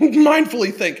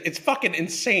 mindfully think. It's fucking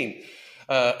insane.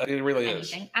 It really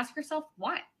anything, is. Ask yourself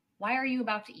why. Why are you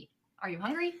about to eat? Are you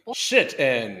hungry? Sit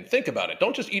and think about it.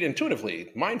 Don't just eat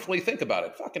intuitively. Mindfully think about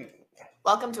it. Fucking.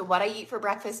 Welcome to What I Eat for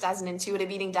Breakfast as an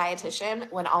intuitive eating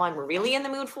dietitian, when all I'm really in the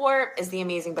mood for is the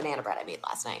amazing banana bread I made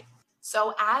last night.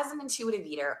 So as an intuitive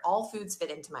eater, all foods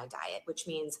fit into my diet, which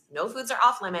means no foods are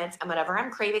off limits. And whenever I'm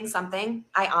craving something,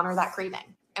 I honor that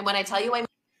craving. And when I tell you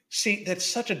See, that's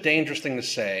such a dangerous thing to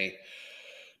say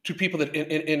to people that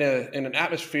in an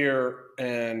atmosphere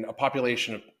and a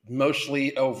population of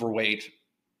mostly overweight,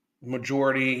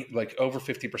 majority, like over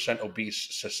 50% obese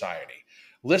society.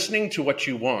 Listening to what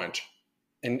you want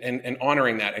and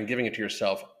honoring that and giving it to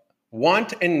yourself.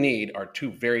 Want and need are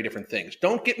two very different things.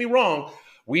 Don't get me wrong.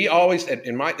 We always,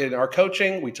 in our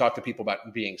coaching, we talk to people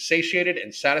about being satiated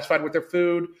and satisfied with their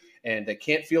food, and they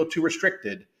can't feel too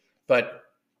restricted. But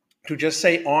to just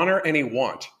say honor any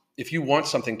want, if you want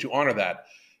something, to honor that,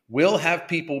 will have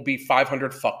people be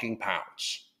 500 fucking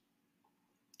pounds.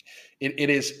 It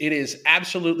is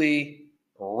absolutely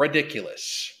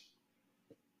ridiculous.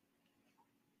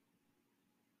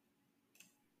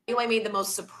 I made the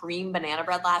most supreme banana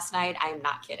bread last night, I am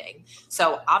not kidding.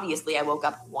 So obviously I woke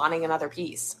up wanting another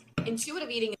piece. Intuitive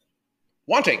eating.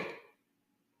 Wanting.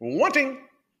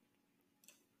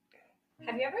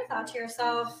 Have you ever thought to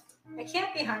yourself, I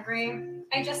can't be hungry,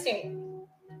 I just ate?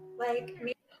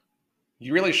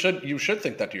 You really should. You should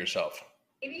think that to yourself.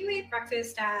 Maybe you ate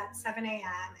breakfast at 7 a.m.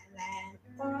 and then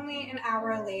only an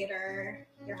hour later,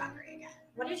 you're hungry again.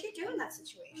 What did you do in that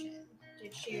situation?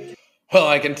 Did you? Well,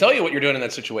 I can tell you what you're doing in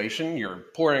that situation. You're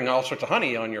pouring all sorts of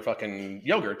honey on your fucking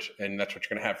yogurt, and that's what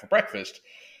you're going to have for breakfast.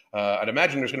 I'd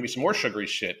imagine there's going to be some more sugary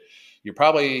shit. You're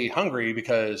probably hungry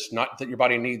because not that your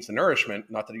body needs the nourishment,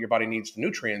 not that your body needs the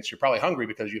nutrients. You're probably hungry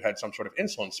because you had some sort of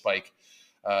insulin spike,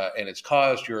 and it's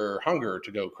caused your hunger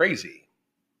to go crazy.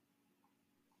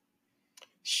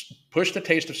 Push the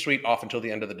taste of sweet off until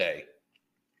the end of the day.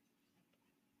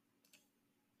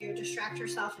 You distract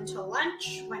yourself until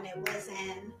lunch when it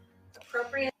wasn't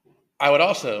appropriate. I would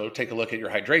also take a look at your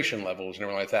hydration levels and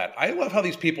everything like that. I love how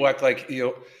these people act like,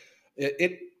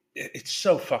 it's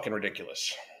so fucking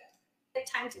ridiculous.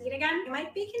 Time to eat again. You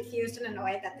might be confused and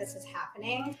annoyed that this is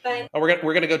happening, but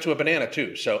we're gonna go to a banana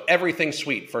too. So everything's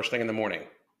sweet first thing in the morning.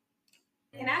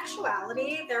 In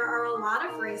actuality, there are a lot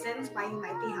of reasons why you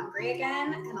might be hungry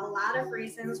again, and a lot of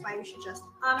reasons why you should just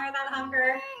honor that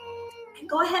hunger and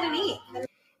go ahead and eat.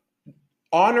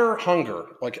 Honor hunger.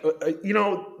 Like,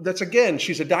 that's again,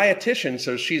 she's a dietitian,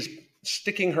 so she's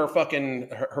sticking her fucking,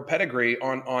 her pedigree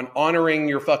on honoring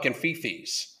your fucking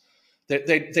fifis.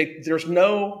 There's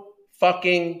no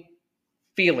fucking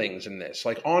feelings in this.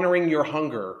 Like honoring your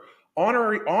hunger.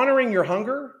 Honoring your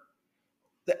hunger?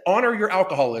 Honor your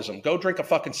alcoholism. Go drink a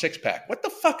fucking 6-pack. What the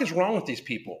fuck is wrong with these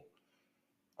people?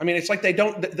 I mean, it's like they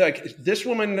don't, like, this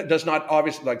woman does not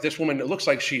obviously, like, this woman, it looks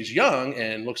like she's young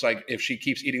and looks like if she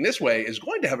keeps eating this way is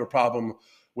going to have a problem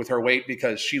with her weight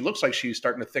because she looks like she's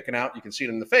starting to thicken out. You can see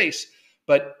it in the face.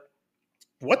 But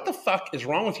what the fuck is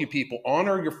wrong with you people?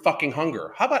 Honor your fucking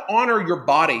hunger. How about honor your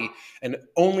body and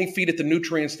only feed it the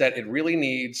nutrients that it really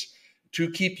needs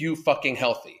to keep you fucking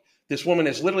healthy? This woman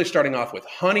is literally starting off with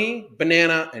honey,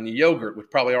 banana, and yogurt, which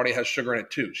probably already has sugar in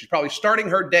it too. She's probably starting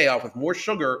her day off with more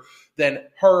sugar than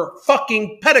her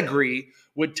fucking pedigree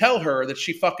would tell her that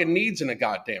she fucking needs in a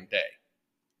goddamn day.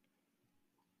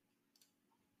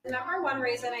 The number one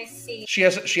reason I see She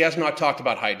has not talked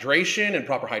about hydration and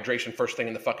proper hydration first thing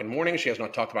in the fucking morning. She has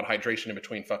not talked about hydration in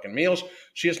between fucking meals.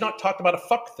 She has not talked about a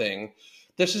fuck thing.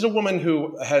 This is a woman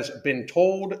who has been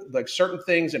told like certain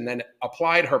things and then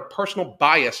applied her personal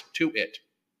bias to it.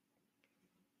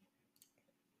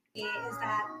 Is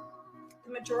that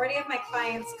the majority of my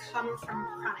clients come from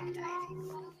chronic dieting.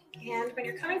 And when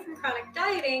you're coming from chronic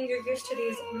dieting, you're used to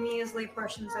these measly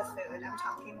portions of food. I'm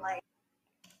talking like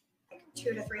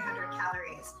 200 to 300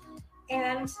 calories.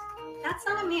 And that's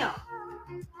not a meal.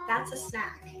 That's a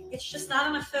snack. It's just not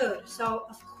enough food. So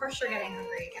of course you're getting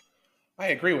hungry again. I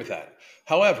agree with that.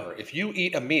 However, if you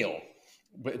eat a meal,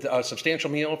 a substantial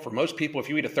meal, for most people, if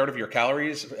you eat a third of your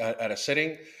calories at a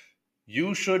sitting,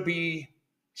 you should be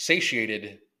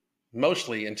satiated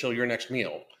mostly until your next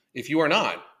meal. If you are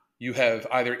not, you have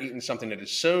either eaten something that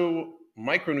is so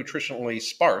micronutritionally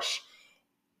sparse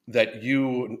that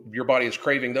your body is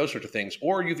craving those sorts of things,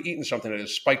 or you've eaten something that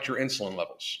has spiked your insulin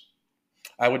levels.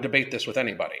 I would debate this with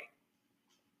anybody.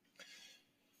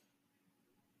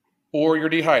 Or you're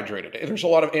dehydrated. There's a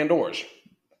lot of and/ors,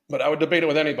 but I would debate it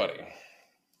with anybody.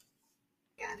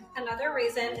 Another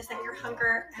reason is that your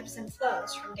hunger ebbs and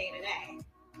flows from day to day.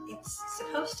 It's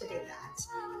supposed to do that.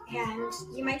 And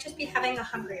you might just be having a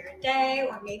hungrier day,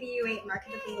 or maybe you ate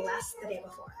markedly less the day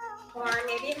before. Or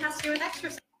maybe it has to do with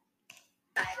exercise.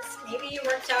 Maybe you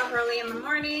worked out early in the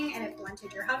morning and it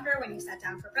blunted your hunger when you sat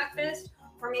down for breakfast.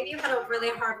 Or maybe you had a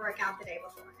really hard workout the day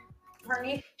before. Or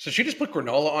maybe So she just put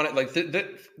granola on it. Like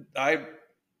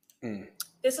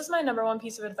This is my number one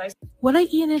piece of advice. What I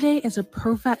eat in a day as a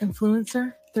pro-fat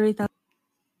influencer, 30,000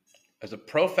 as a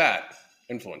pro-fat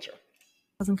influencer.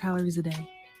 calories a day.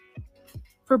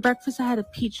 For breakfast, I had a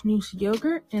peach nousse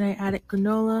yogurt, and I added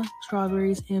granola,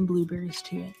 strawberries, and blueberries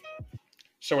to it.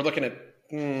 So we're looking at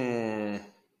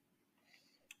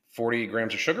 40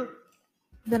 grams of sugar.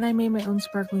 Then I made my own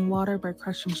sparkling water by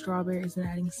crushing strawberries and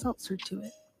adding seltzer to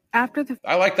it.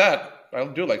 I like that. I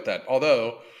do like that.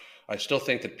 Although I still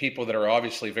think that people that are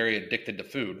obviously very addicted to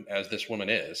food, as this woman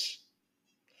is,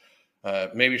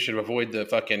 maybe should avoid the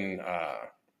fucking.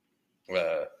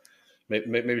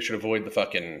 Maybe should avoid the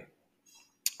fucking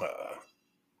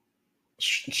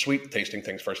sweet tasting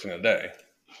things first thing of the day.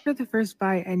 After the first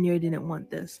bite, I knew I didn't want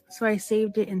this, so I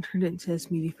saved it and turned it into a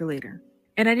smoothie for later.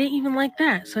 And I didn't even like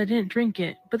that, so I didn't drink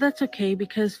it. But that's okay,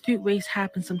 because food waste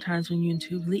happens sometimes when you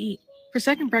intuitively eat. For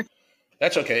second breakfast...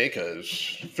 That's okay, because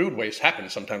food waste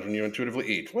happens sometimes when you intuitively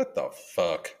eat. What the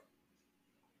fuck?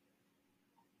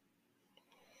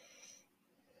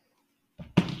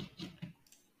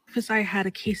 Breakfast, I had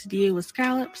a quesadilla with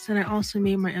scallops, and I also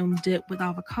made my own dip with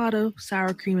avocado,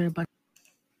 sour cream, and a bunch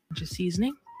of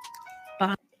seasoning.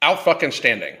 Out fucking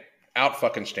standing. Out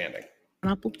fucking standing.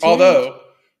 Pineapple tea. Although,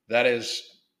 That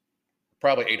is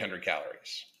probably 800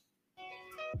 calories.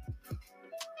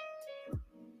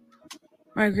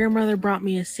 My grandmother brought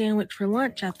me a sandwich for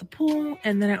lunch at the pool,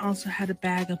 and then I also had a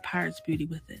bag of Pirate's Booty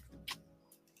with it.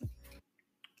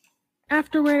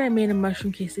 Afterward, I made a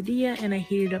mushroom quesadilla, and I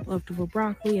heated up leftover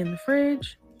broccoli in the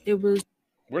fridge. It was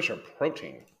Where's your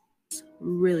protein?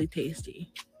 really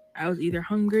tasty. I was either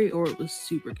hungry or it was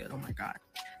super good. Oh my god.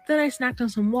 Then I snacked on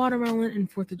some watermelon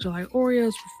and 4th of July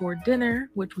Oreos before dinner,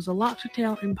 which was a lobster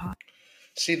tail and pie.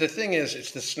 See, the thing is,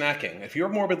 it's the snacking. If you're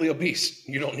morbidly obese,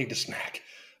 you don't need to snack.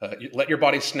 Let your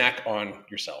body snack on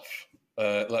yourself.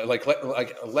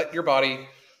 Let your body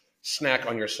snack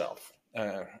on yourself.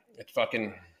 It's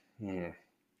fucking.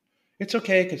 It's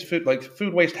okay because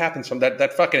food waste happens.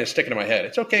 That fucking is sticking in my head.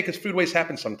 It's okay because food waste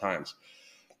happens sometimes.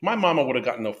 My mama would have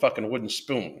gotten no fucking wooden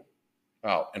spoon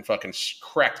out and fucking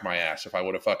cracked my ass if I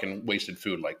would have fucking wasted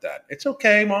food like that. It's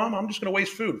okay, Mom. I'm just gonna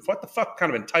waste food. What the fuck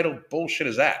kind of entitled bullshit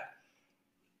is that?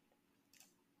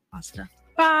 Pasta.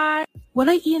 Bye. What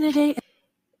I eat in a day?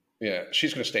 Yeah,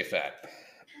 she's gonna stay fat.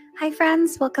 Hi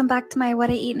friends, welcome back to my What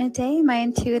I Eat in a Day, my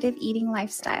intuitive eating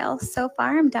lifestyle. So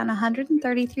far, I'm down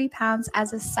 133 pounds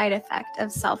as a side effect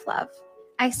of self-love.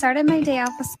 I started my day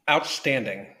off with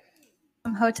Outstanding.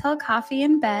 some hotel coffee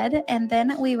in bed, and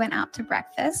then we went out to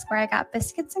breakfast where I got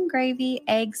biscuits and gravy,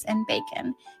 eggs, and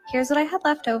bacon. Here's what I had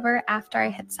left over after I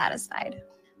had satisfied.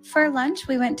 For lunch,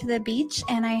 we went to the beach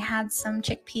and I had some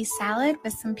chickpea salad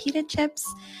with some pita chips,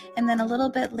 and then a little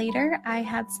bit later, I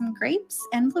had some grapes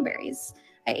and blueberries.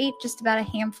 I ate just about a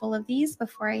handful of these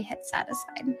before I hit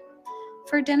satisfied.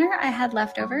 For dinner, I had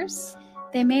leftovers.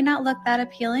 They may not look that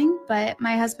appealing, but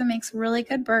my husband makes really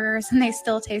good burgers and they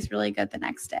still taste really good the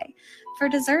next day. For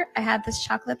dessert, I had this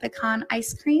chocolate pecan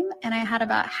ice cream and I had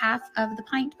about half of the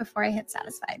pint before I hit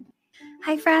satisfied.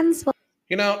 Hi, friends.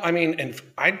 You know, I mean, and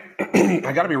I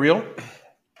got to be real.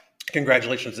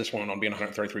 Congratulations, this one on being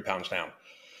 133 pounds down.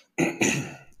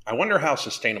 I wonder how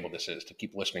sustainable this is to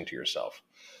keep listening to yourself.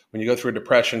 When you go through a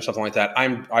depression, something like that,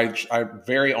 I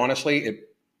very honestly,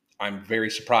 I'm very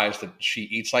surprised that she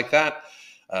eats like that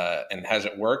and has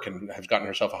it work and has gotten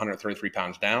herself 133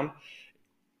 pounds down.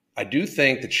 I do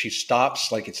think that she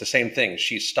stops, like it's the same thing.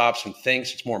 She stops and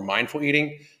thinks. It's more mindful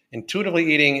eating.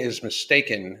 Intuitively eating is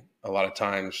mistaken a lot of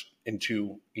times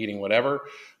into eating whatever,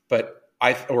 but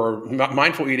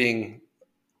mindful eating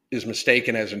is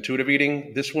mistaken as intuitive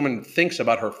eating. This woman thinks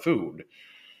about her food.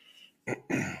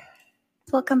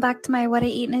 Welcome back to my What I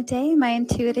Eat in a Day, my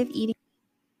intuitive eating.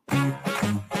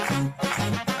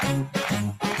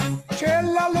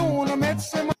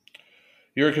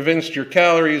 You're convinced your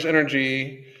calories,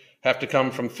 energy have to come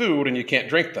from food and you can't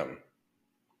drink them.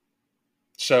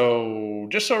 So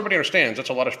just so everybody understands, that's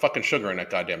a lot of fucking sugar in that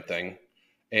goddamn thing.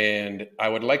 And I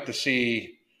would like to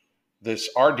see this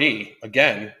RD,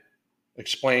 again,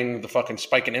 explain the fucking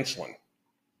spike in insulin.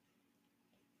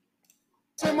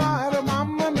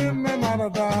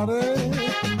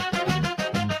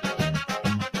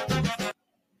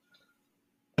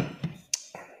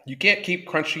 You can't keep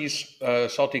Crunchies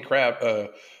salty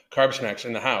carb snacks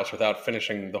in the house without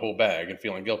finishing the whole bag and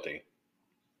feeling guilty.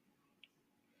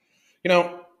 You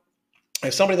know,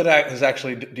 as somebody that has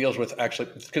actually deals with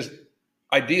because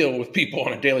I deal with people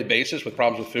on a daily basis with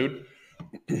problems with food.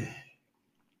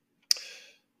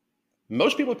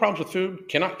 Most people with problems with food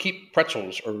cannot keep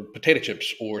pretzels or potato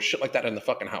chips or shit like that in the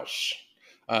fucking house.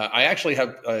 I actually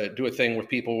have do a thing with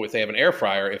people if they have an air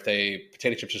fryer. If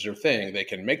potato chips is their thing, they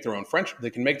can make their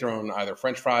own either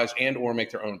French fries and or make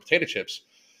their own potato chips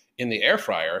in the air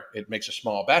fryer. It makes a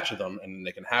small batch of them, and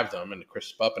they can have them and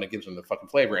crisp up, and it gives them the fucking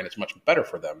flavor, and it's much better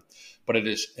for them. But it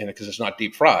is because it's not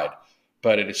deep fried,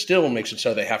 but it still makes it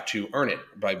so they have to earn it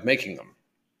by making them.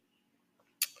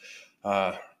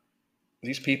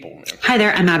 These people, man. Hi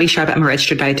there, I'm Abby Sharp. I'm a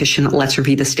registered dietitian. Let's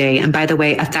review this day. And by the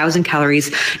way, 1,000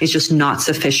 calories is just not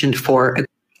sufficient for a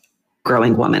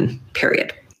growing woman,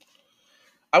 period.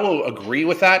 I will agree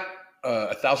with that.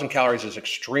 1,000 calories is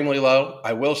extremely low.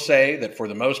 I will say that for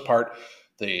the most part,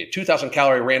 the 2,000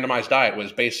 calorie randomized diet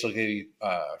was basically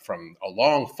from a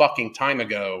long fucking time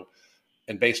ago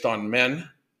and based on men.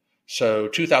 So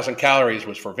 2,000 calories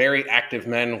was for very active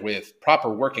men with proper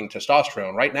working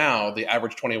testosterone. Right now, the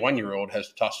average 21-year-old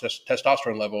has a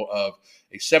testosterone level of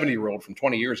a 70-year-old from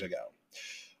 20 years ago.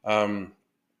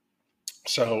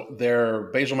 So their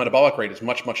basal metabolic rate is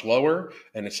much, much lower,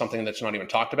 and it's something that's not even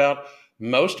talked about.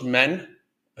 Most men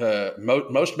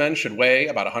should weigh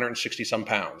about 160 some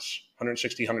pounds,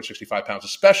 160, 165 pounds,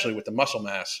 especially with the muscle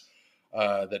mass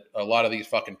that a lot of these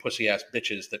fucking pussy-ass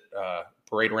bitches that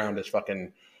parade around as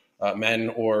fucking men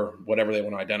or whatever they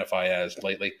want to identify as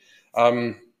lately.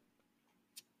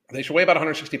 they should weigh about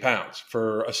 160 pounds.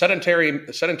 For a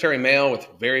sedentary male with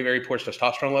very, very poor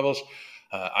testosterone levels,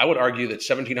 I would argue that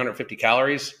 1,750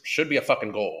 calories should be a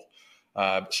fucking goal.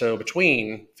 So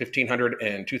between 1,500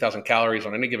 and 2,000 calories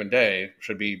on any given day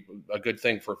should be a good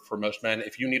thing for most men.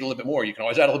 If you need a little bit more, you can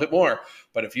always add a little bit more.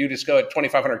 But if you just go at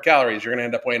 2,500 calories, you're going to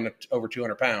end up weighing over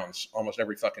 200 pounds almost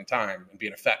every fucking time and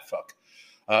being a fat fuck.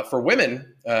 For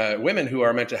women who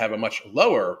are meant to have a much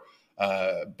lower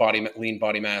lean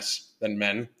body mass than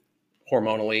men,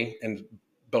 hormonally and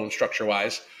bone structure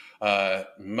wise,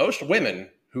 most women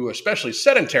who, especially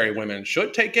sedentary women,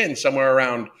 should take in somewhere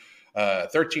around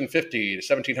 1,350 to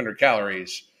 1,700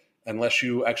 calories unless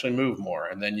you actually move more,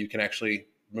 and then you can actually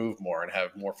move more and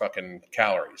have more fucking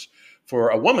calories. For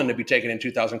a woman to be taking in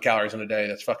 2,000 calories in a day,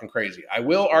 that's fucking crazy. I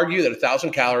will argue that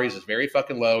 1,000 calories is very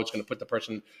fucking low. It's going to put the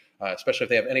person, especially if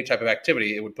they have any type of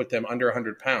activity, it would put them under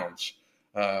 100 pounds.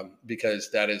 Because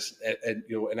that is, and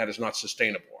that is not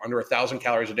sustainable. Under 1,000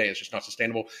 calories a day is just not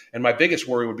sustainable. And my biggest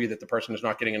worry would be that the person is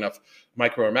not getting enough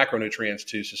micro or macronutrients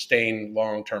to sustain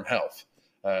long-term health.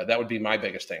 That would be my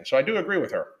biggest thing. So I do agree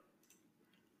with her.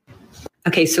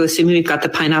 Okay, so assuming we've got the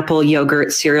pineapple,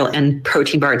 yogurt, cereal, and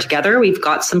protein bar together, we've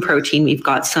got some protein, we've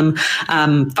got some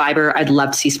fiber. I'd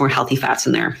love to see some more healthy fats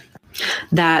in there.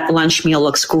 That lunch meal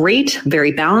looks great,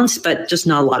 very balanced, but just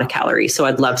not a lot of calories. So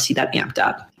I'd love to see that amped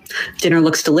up. Dinner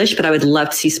looks delish, but I would love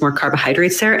to see some more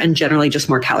carbohydrates there and generally just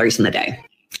more calories in the day.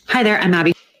 Hi there, I'm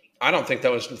Abby. I don't think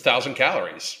that was 1,000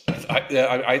 calories.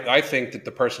 I think that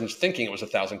the person's thinking it was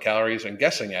 1,000 calories and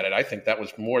guessing at it. I think that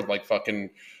was more like fucking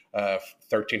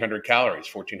 1,300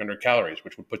 calories, 1,400 calories,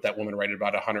 which would put that woman right at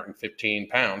about 115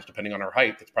 pounds, depending on her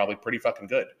height. That's probably pretty fucking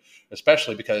good,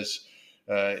 especially because,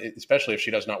 especially if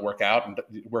she does not work out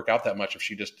that much. If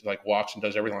she just like walks and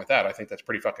does everything like that, I think that's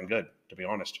pretty fucking good, to be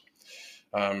honest.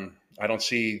 I don't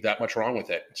see that much wrong with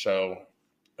it. So,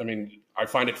 I mean, I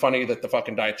find it funny that the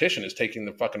fucking dietitian is taking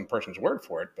the fucking person's word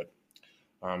for it, but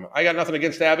I got nothing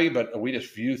against Abby, but we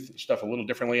just view stuff a little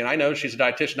differently. And I know she's a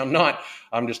dietitian. I'm not.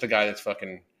 I'm just a guy that's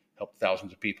fucking helped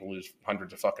thousands of people lose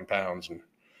hundreds of fucking pounds and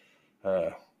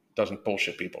doesn't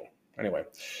bullshit people. Anyway,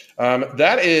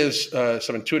 that is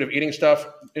some intuitive eating stuff.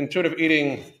 Intuitive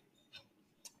eating,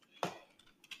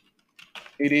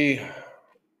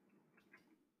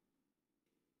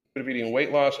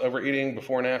 weight loss, overeating,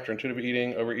 before and after, intuitive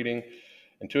eating, overeating,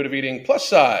 intuitive eating, plus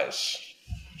size.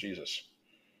 Jesus.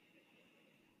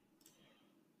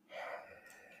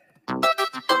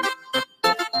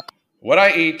 What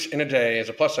I eat in a day as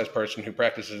a plus size person who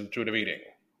practices intuitive eating.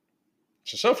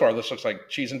 So far, this looks like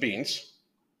cheese and beans.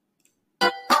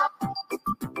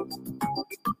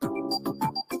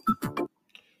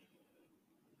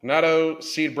 Natto,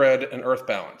 seed bread, and earth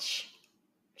balance.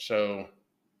 So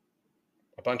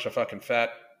a bunch of fucking fat,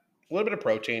 a little bit of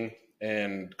protein,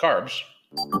 and carbs.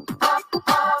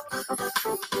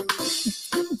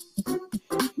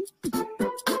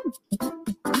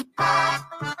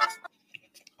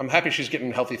 I'm happy she's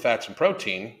getting healthy fats and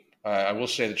protein. I will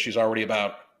say that she's already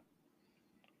about,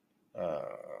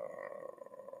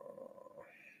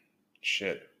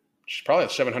 she's probably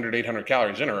at 700, 800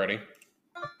 calories in already.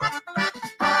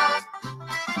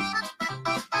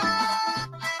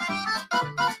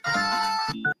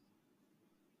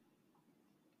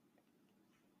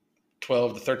 To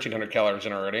 1,300 calories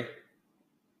in already,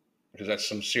 because that's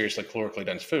some seriously calorically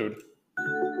dense food.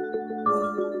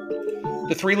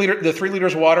 The 3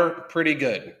 liters of water, pretty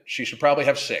good. She should probably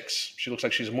have 6. She looks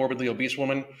like she's a morbidly obese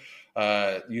woman.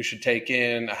 You should take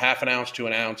in a half an ounce to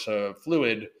an ounce of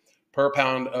fluid per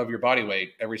pound of your body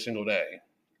weight every single day.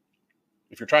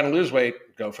 If you're trying to lose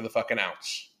weight, go for the fucking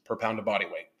ounce per pound of body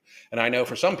weight. And I know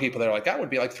for some people, they're like, that would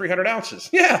be like 300 ounces.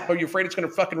 Yeah, are you afraid it's going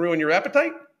to fucking ruin your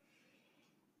appetite?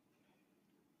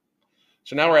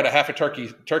 So now we're at a half a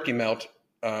turkey melt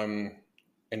and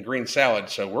green salad.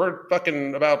 So we're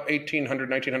fucking about 1,800,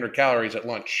 1,900 calories at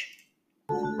lunch.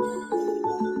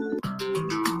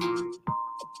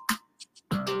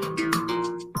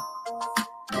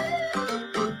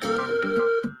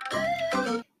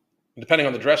 Depending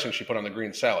on the dressing she put on the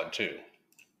green salad too.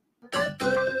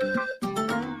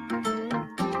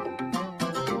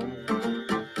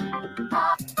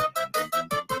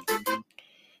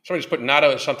 Somebody just put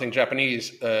natto as something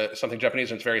Japanese and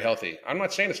it's very healthy. I'm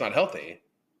not saying it's not healthy.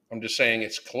 I'm just saying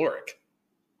it's caloric.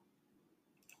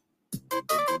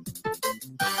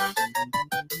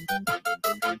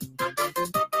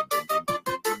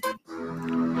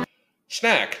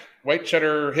 Snack, white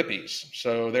cheddar hippies.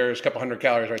 So there's a couple hundred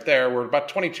calories right there. We're about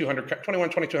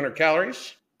 2,200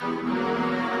 calories.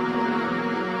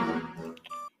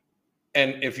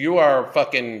 And if you are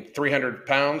fucking 300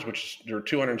 pounds, which you're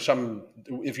 200 some,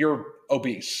 if you're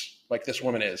obese, like this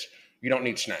woman is, you don't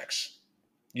need snacks.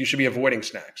 You should be avoiding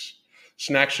snacks.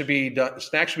 Snacks should be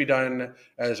done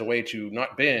as a way to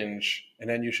not binge, and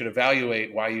then you should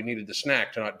evaluate why you needed the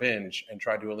snack to not binge and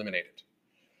try to eliminate it.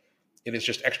 It is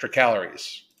just extra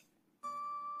calories.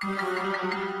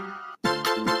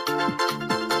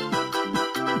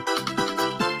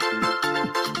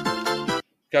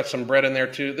 Got some bread in there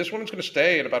too. This woman's going to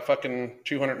stay at about fucking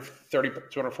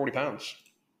 240 pounds.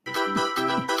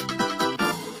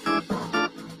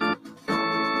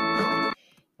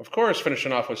 Of course,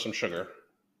 finishing off with some sugar.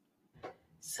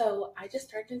 So I just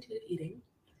started intuitive eating,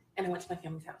 and I went to my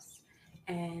family's house.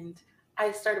 And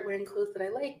I started wearing clothes that I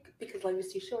like because life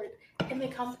is too short, and they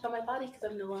comment on my body because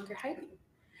I'm no longer hiding.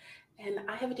 And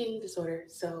I have a eating disorder,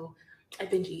 so I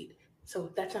binge eat.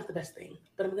 So that's not the best thing.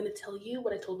 But I'm going to tell you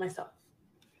what I told myself.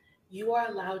 You are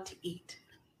allowed to eat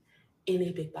in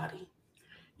a big body.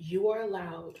 You are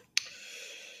allowed.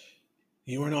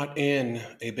 You are not in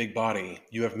a big body.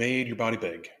 You have made your body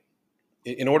big.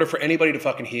 In order for anybody to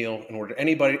fucking heal, in order for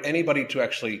anybody to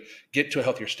actually get to a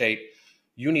healthier state,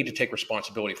 you need to take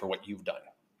responsibility for what you've done.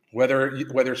 Whether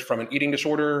it's from an eating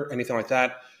disorder, anything like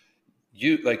that,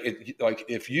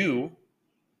 if you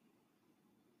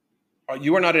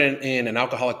are not in an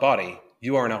alcoholic body,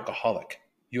 you are an alcoholic.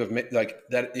 You have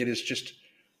that. It is just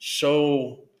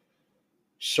so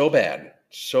bad.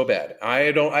 So bad. I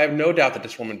have no doubt that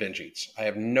this woman binge eats. I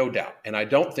have no doubt. And I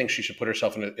don't think she should put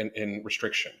herself in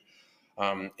restriction.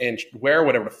 And wear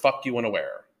whatever the fuck you want to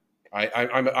wear. I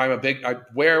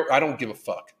don't give a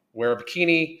fuck. Wear a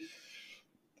bikini.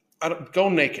 Go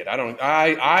naked.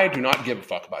 I do not give a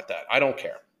fuck about that. I don't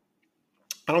care.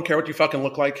 I don't care what you fucking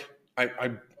look like.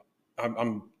 I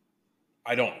don't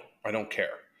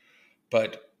care.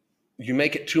 But you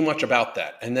make it too much about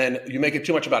that. And then you make it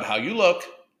too much about how you look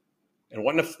and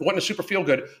wanting to super feel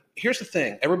good. Here's the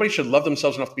thing. Everybody should love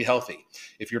themselves enough to be healthy.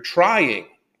 If you're trying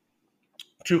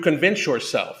to convince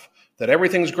yourself that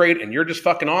everything's great and you're just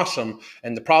fucking awesome,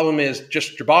 and the problem is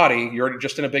just your body, you're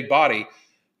just in a big body,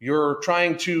 you're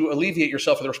trying to alleviate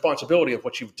yourself of the responsibility of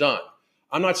what you've done.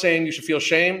 I'm not saying you should feel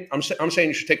shame. I'm saying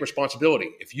you should take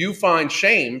responsibility. If you find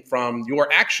shame from your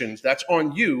actions, that's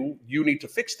on you. You need to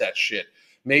fix that shit.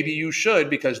 Maybe you should,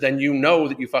 because then you know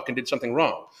that you fucking did something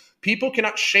wrong. People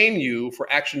cannot shame you for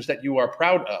actions that you are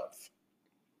proud of.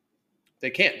 They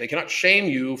can't. They cannot shame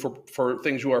you for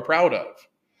things you are proud of.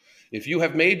 If you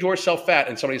have made yourself fat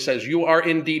and somebody says you are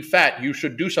indeed fat, you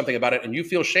should do something about it, and you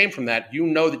feel shame from that, you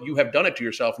know that you have done it to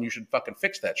yourself and you should fucking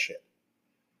fix that shit.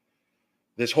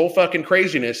 This whole fucking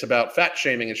craziness about fat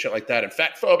shaming and shit like that, and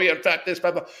fat phobia and fat this,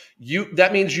 blah, blah,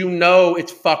 that means you know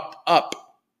it's fucked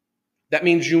up. That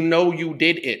means you know you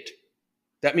did it.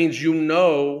 That means you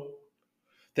know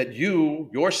that you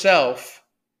yourself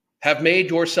have made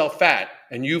yourself fat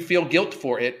and you feel guilt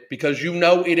for it because you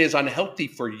know it is unhealthy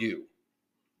for you.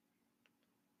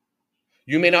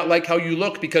 You may not like how you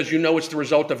look because you know it's the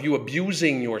result of you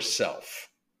abusing yourself.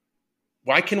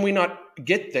 Why can we not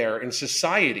get there in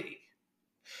society?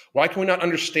 Why can we not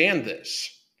understand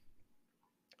this?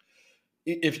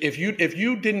 If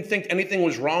you didn't think anything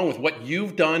was wrong with what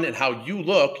you've done and how you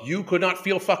look, you could not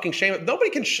feel fucking shame. Nobody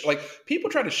can, people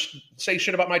try to say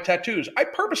shit about my tattoos. I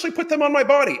purposely put them on my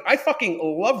body. I fucking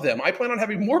love them. I plan on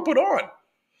having more put on.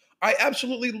 I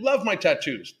absolutely love my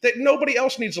tattoos. That nobody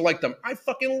else needs to like them. I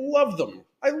fucking love them.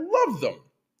 I love them.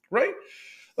 Right?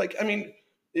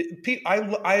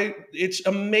 It's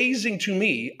amazing to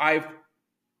me. I've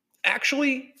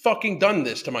actually fucking done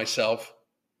this to myself,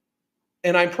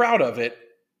 and I'm proud of it.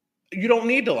 You don't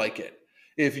need to like it.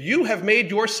 If you have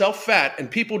made yourself fat and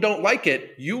people don't like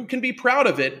it, you can be proud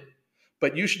of it,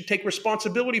 but you should take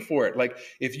responsibility for it. Like,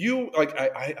 if you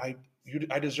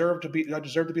I deserve to be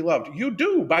loved. You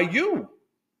do, by you.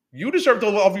 You deserve to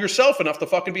love yourself enough to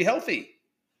fucking be healthy.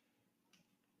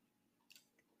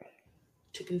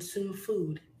 To consume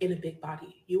food in a big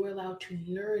body. You are allowed to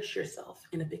nourish yourself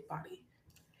in a big body.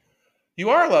 You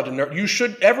are allowed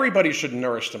to everybody should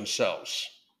nourish themselves.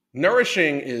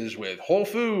 Nourishing is with whole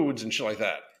foods and shit like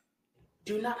that.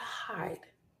 Do not hide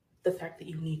the fact that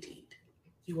you need to eat.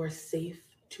 You are safe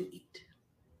to eat,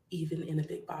 even in a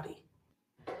big body.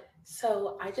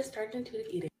 So I just started intuitive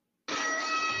eating.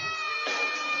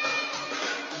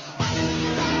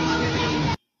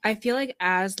 I feel like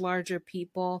as larger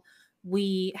people,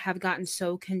 we have gotten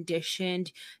so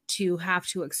conditioned to have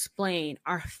to explain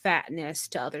our fatness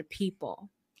to other people.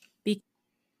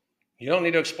 You don't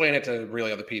need to explain it to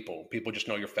really other people. People just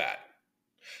know you're fat.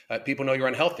 People know you're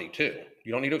unhealthy too.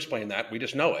 You don't need to explain that. We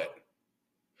just know it.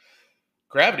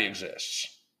 Gravity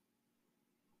exists.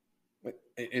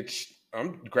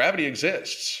 gravity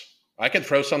exists. I could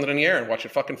throw something in the air and watch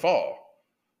it fucking fall.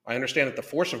 I understand that the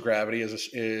force of gravity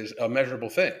is a measurable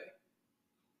thing.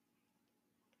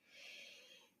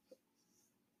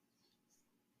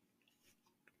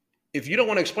 If you don't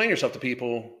want to explain yourself to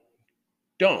people,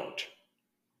 don't.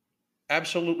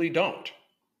 Absolutely don't.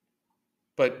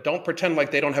 But don't pretend like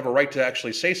they don't have a right to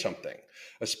actually say something,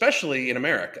 especially in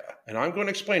America. And I'm going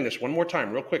to explain this one more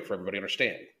time real quick for everybody to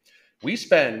understand. We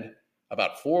spend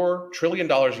about $4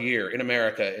 trillion a year in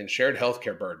America in shared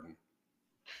healthcare burden.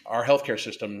 Our healthcare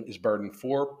system is burdened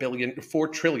 $4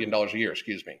 trillion a year,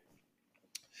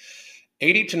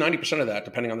 80 to 90% of that,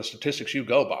 depending on the statistics you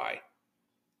go by,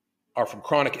 are from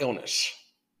chronic illness.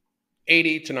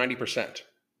 80 to 90%.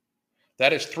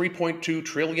 That is $3.2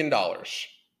 trillion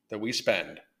that we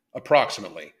spend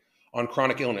approximately on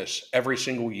chronic illness every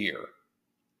single year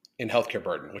in healthcare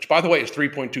burden, which, by the way, is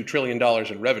 $3.2 trillion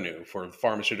in revenue for the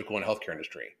pharmaceutical and healthcare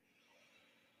industry.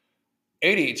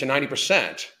 80 to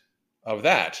 90% of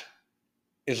that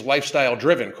is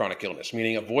lifestyle-driven chronic illness,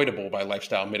 meaning avoidable by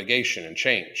lifestyle mitigation and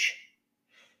change.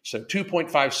 So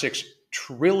 $2.56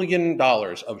 trillion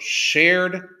of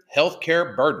shared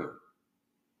healthcare burden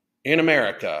in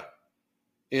America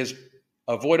is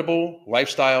avoidable,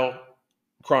 lifestyle,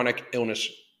 chronic illness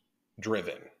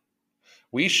driven.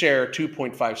 We share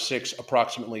 $2.56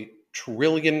 approximately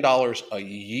trillion a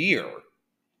year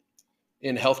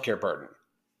in healthcare burden.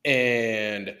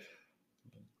 And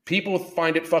people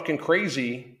find it fucking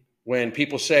crazy when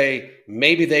people say,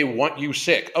 maybe they want you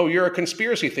sick. Oh, you're a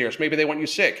conspiracy theorist. Maybe they want you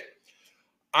sick.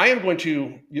 I'm going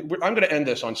to end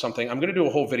this on something. I'm going to do a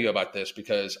whole video about this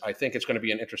because I think it's going to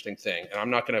be an interesting thing. And I'm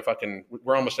not going to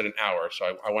we're almost at an hour.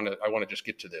 So I want to just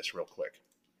get to this real quick.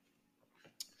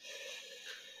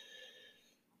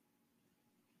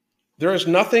 There is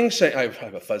nothing saying, I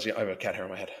have a cat hair on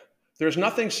my head. There's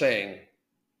nothing saying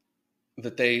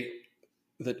that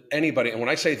anybody, and when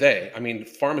I say they, I mean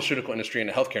pharmaceutical industry and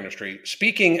the healthcare industry,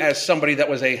 speaking as somebody that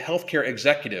was a healthcare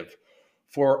executive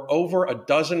for over a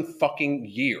dozen fucking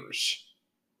years.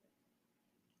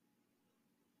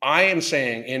 I am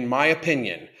saying, in my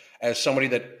opinion, as somebody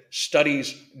that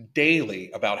studies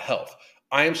daily about health,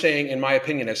 I am saying, in my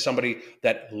opinion, as somebody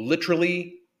that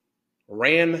literally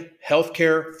ran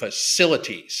healthcare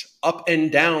facilities up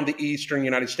and down the eastern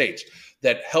United States,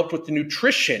 that helped with the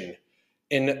nutrition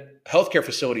in healthcare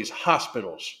facilities,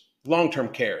 hospitals, long-term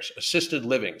cares, assisted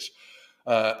livings,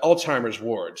 Alzheimer's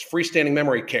wards, freestanding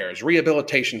memory cares,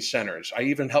 rehabilitation centers.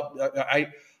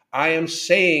 I am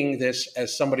saying this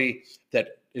as somebody that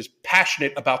is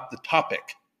passionate about the topic.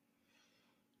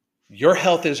 Your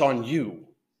health is on you,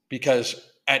 because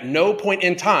at no point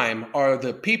in time are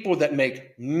the people that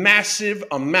make massive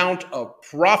amount of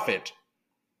profit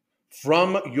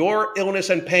from your illness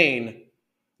and pain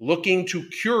looking to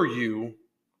cure you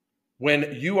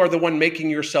when you are the one making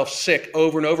yourself sick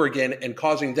over and over again and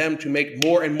causing them to make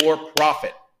more and more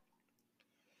profit.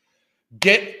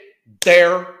 Get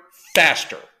there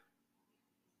faster.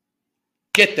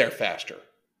 Get there faster.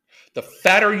 The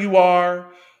fatter you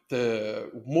are, the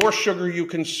more sugar you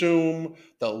consume,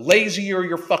 the lazier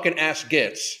your fucking ass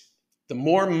gets, the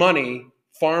more money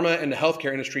pharma and the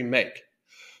healthcare industry make.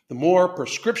 The more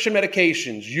prescription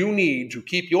medications you need to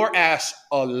keep your ass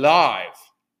alive,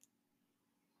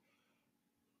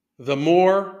 the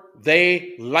more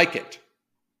they like it.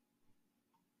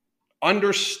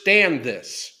 Understand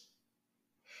this.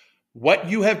 What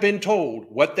you have been told,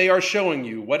 what they are showing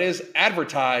you, what is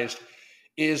advertised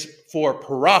is for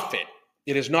profit.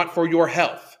 It is not for your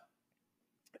health.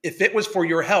 If it was for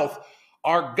your health,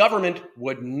 our government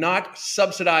would not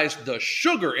subsidize the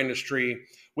sugar industry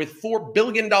with $4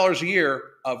 billion a year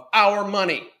of our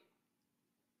money.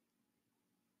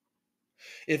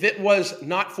 If it was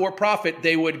not for profit,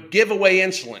 they would give away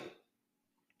insulin.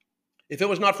 If it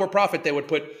was not for profit, they would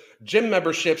put gym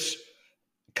memberships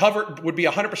would be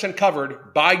 100%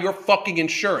 covered by your fucking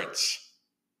insurance.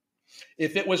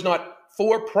 If it was not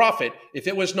for profit, if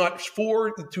it was not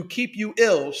to keep you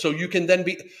ill so you can then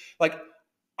be like,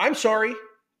 I'm sorry,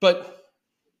 but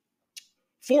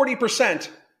 40%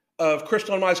 of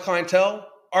Crystal and Mai's clientele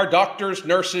are doctors,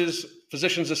 nurses,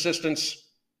 physician's assistants.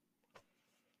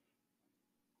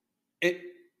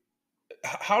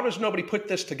 How does nobody put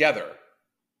this together?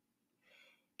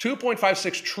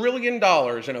 $2.56 trillion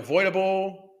in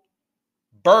avoidable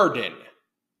burden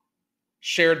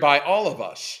shared by all of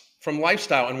us from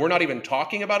lifestyle. And we're not even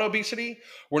talking about obesity.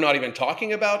 We're not even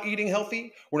talking about eating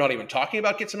healthy. We're not even talking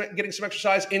about getting some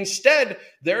exercise. Instead,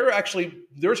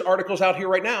 there's articles out here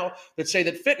right now that say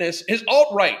that fitness is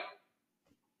alt-right.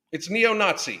 It's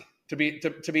neo-Nazi to be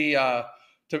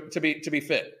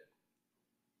fit.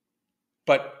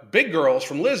 But Big Girls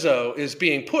from Lizzo is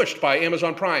being pushed by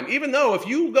Amazon Prime, even though if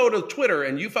you go to Twitter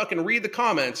and you fucking read the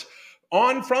comments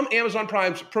from Amazon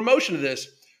Prime's promotion of this,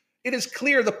 it is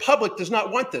clear the public does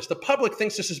not want this. The public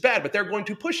thinks this is bad, but they're going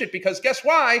to push it because guess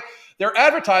why? Their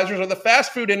advertisers are the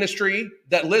fast food industry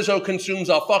that Lizzo consumes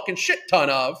a fucking shit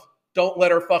ton of. Don't let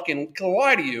her fucking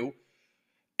lie to you.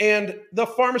 And the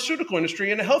pharmaceutical industry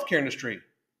and the healthcare industry.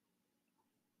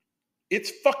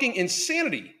 It's fucking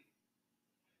insanity.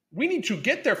 We need to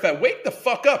get their fat. Wake the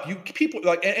fuck up. You people,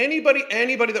 like anybody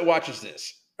that watches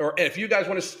this, or if you guys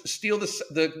want to steal this,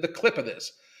 the clip of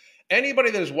this,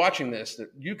 anybody that is watching this, that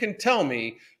you can tell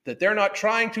me that they're not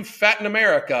trying to fatten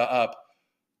America up,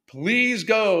 please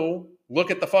go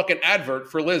look at the fucking advert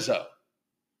for Lizzo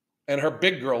and her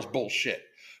Big Girls bullshit.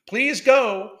 Please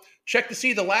go check to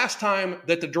see the last time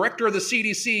that the director of the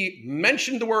CDC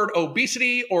mentioned the word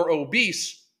obesity or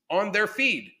obese on their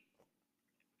feed.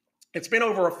 It's been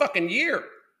over a fucking year,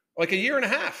 like a year and a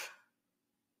half,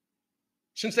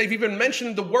 since they've even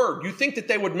mentioned the word. You think that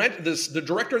they would mention this, the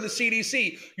director of the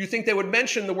CDC, you think they would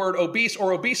mention the word obese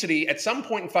or obesity at some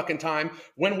point in fucking time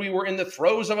when we were in the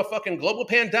throes of a fucking global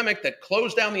pandemic that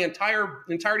closed down the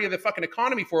entirety of the fucking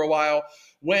economy for a while,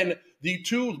 when the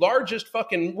two largest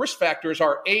fucking risk factors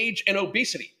are age and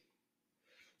obesity.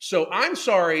 So I'm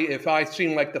sorry if I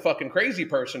seem like the fucking crazy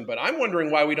person, but I'm wondering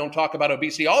why we don't talk about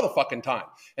obesity all the fucking time.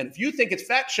 And if you think it's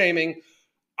fat shaming,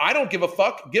 I don't give a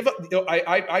fuck.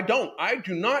 I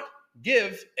do not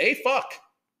give a fuck.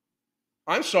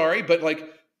 I'm sorry, but like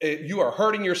you are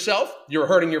hurting yourself, you're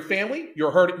hurting your family, you're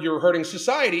hurting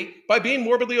society by being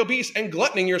morbidly obese and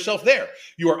gluttoning yourself there.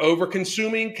 You are over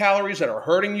consuming calories that are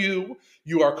hurting you.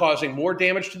 You are causing more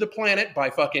damage to the planet by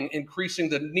fucking increasing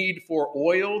the need for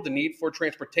oil, the need for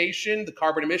transportation, the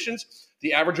carbon emissions.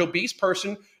 The average obese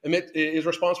person is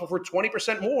responsible for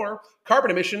 20% more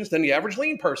carbon emissions than the average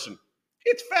lean person.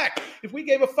 It's fact. If we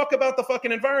gave a fuck about the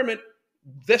fucking environment,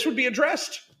 this would be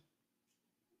addressed.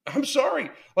 I'm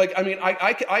sorry. Like, I mean,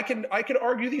 I could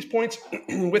argue these points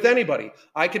with anybody.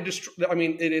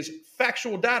 It is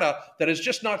factual data that is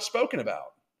just not spoken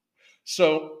about.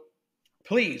 So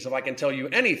please, if I can tell you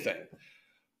anything,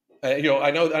 I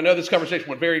know this conversation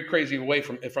went very crazy away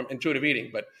from intuitive eating,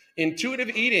 but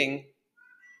intuitive eating,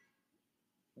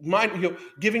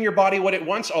 giving your body what it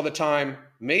wants all the time,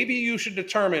 maybe you should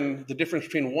determine the difference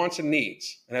between wants and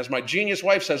needs. And as my genius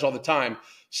wife says all the time,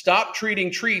 stop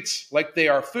treating treats like they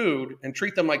are food and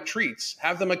treat them like treats.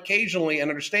 Have them occasionally and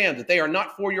understand that they are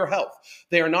not for your health.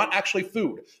 They are not actually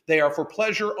food. They are for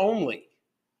pleasure only.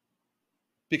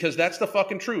 Because that's the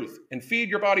fucking truth. And feed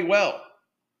your body well.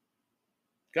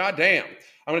 God damn.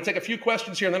 I'm going to take a few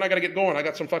questions here and then I got to get going. I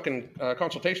got some fucking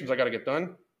consultations I got to get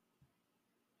done.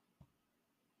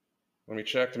 Let me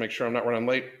check to make sure I'm not running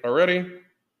late already.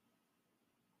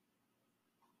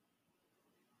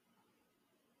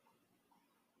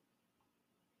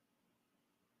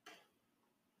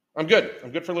 I'm good.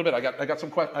 I'm good for a little bit. I got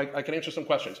some I can answer some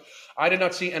questions. I did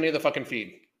not see any of the fucking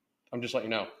feed. I'm just letting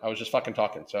you know. I was just fucking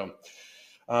talking. So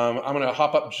I'm going to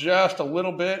hop up just a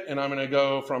little bit and I'm going to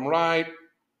go from right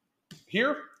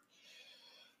here.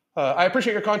 I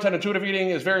appreciate your content. Intuitive eating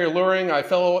is very alluring. I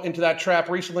fell into that trap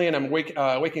recently and I'm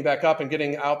waking back up and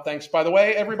getting out. Thanks, by the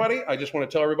way, everybody. I just want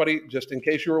to tell everybody, just in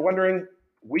case you were wondering,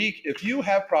 if you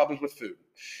have problems with food,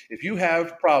 if you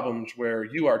have problems where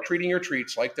you are treating your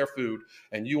treats like they're food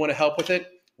and you want to help with it,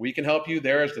 we can help you.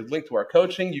 There is the link to our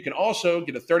coaching. You can also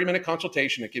get a 30-minute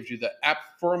consultation. It gives you the app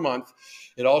for a month.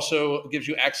 It also gives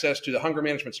you access to the Hunger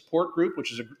Management Support Group,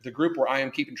 which is the group where I am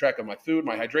keeping track of my food,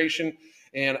 my hydration,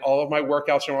 and all of my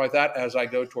workouts and all like that as I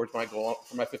go towards my goal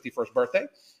for my 51st birthday.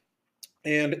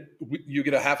 And you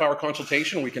get a half-hour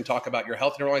consultation. We can talk about your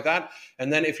health and all like that.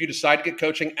 And then if you decide to get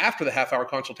coaching after the half-hour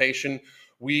consultation,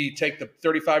 we take the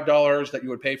 $35 that you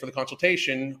would pay for the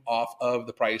consultation off of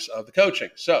the price of the coaching.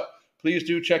 So please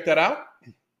do check that out.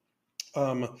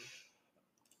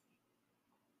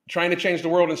 Trying to change the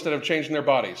world instead of changing their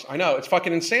bodies. I know, it's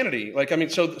fucking insanity.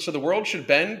 So the world should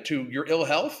bend to your ill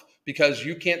health because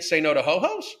you can't say no to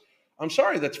ho-hos? I'm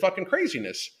sorry, that's fucking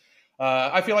craziness.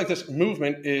 I feel like this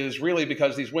movement is really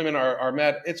because these women are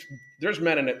mad. There's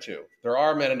men in it too. There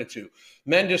are men in it too.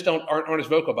 Men just aren't as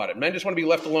vocal about it. Men just want to be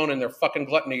left alone in their fucking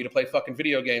gluttony to play fucking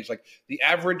video games. Like the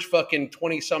average fucking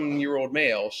 20-some-year-old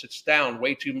male sits down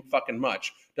way too fucking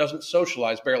much, doesn't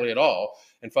socialize barely at all,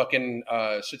 and fucking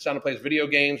sits down and plays video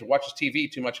games, watches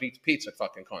TV too much, and eats pizza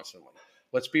fucking constantly.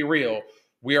 Let's be real.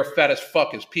 We are fat as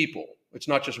fuck as people. It's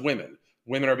not just women.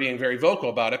 Women are being very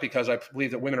vocal about it because I believe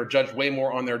that women are judged way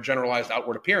more on their generalized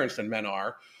outward appearance than men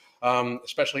are.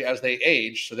 especially as they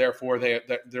age. So therefore,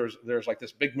 there's like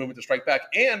this big movement to strike back.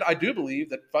 And I do believe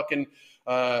that fucking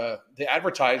the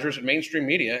advertisers and mainstream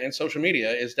media and social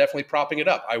media is definitely propping it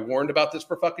up. I warned about this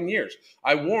for fucking years.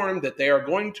 I warned that they are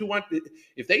going to want,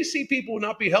 if they see people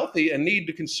not be healthy and need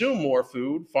to consume more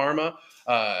food, pharma,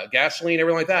 gasoline,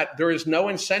 everything like that, there is no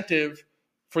incentive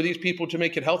for these people to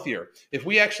make it healthier. If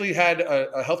we actually had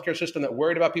a healthcare system that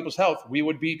worried about people's health, we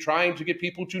would be trying to get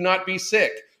people to not be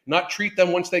sick, not treat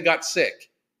them once they got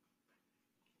sick.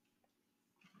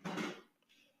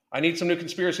 I need some new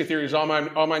conspiracy theories. All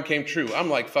mine came true. I'm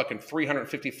like fucking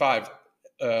 355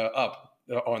 up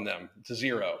on them to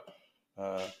 0.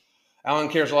 Alan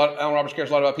Roberts cares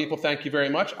a lot about people. Thank you very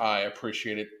much. I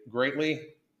appreciate it greatly.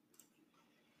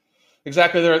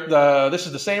 Exactly. This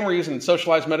is the same reason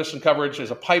socialized medicine coverage is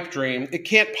a pipe dream.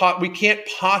 We can't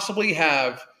possibly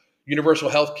have universal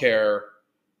health care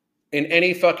in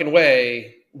any fucking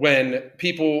way when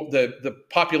the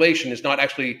population is not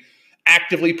actually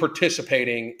actively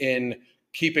participating in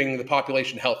keeping the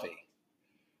population healthy.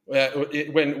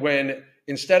 When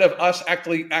instead of us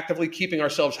actively keeping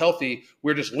ourselves healthy,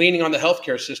 we're just leaning on the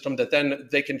healthcare system that then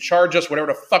they can charge us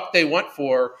whatever the fuck they want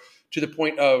for, to the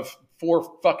point of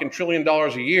 $4 fucking trillion a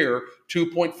year.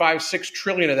 2.56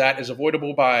 trillion of that is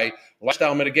avoidable by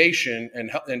lifestyle mitigation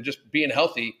and just being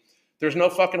healthy. There's no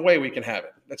fucking way we can have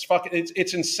it.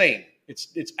 It's insane.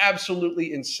 It's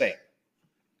absolutely insane.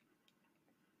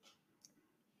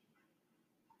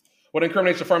 What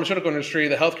incriminates the pharmaceutical industry?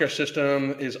 The healthcare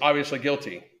system is obviously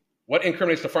guilty. What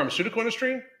incriminates the pharmaceutical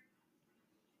industry?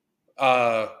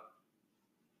 How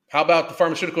about the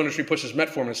pharmaceutical industry pushes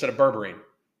metformin instead of berberine?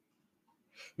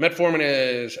 Metformin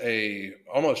is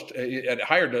almost at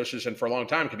higher doses, and for a long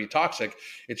time can be toxic.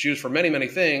 It's used for many, many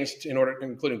things,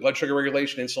 including blood sugar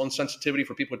regulation, insulin sensitivity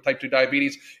for people with type 2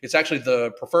 diabetes. It's actually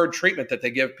the preferred treatment that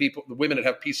they give the women that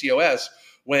have PCOS,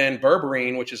 when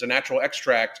berberine, which is a natural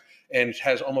extract and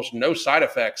has almost no side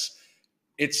effects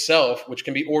itself, which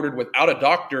can be ordered without a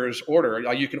doctor's order.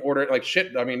 You can order it like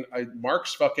shit. I mean,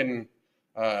 Mark's fucking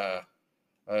Mark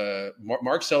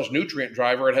sells Nutrient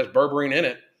Driver. It has berberine in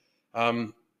it.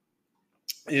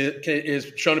 It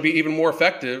is shown to be even more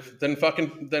effective than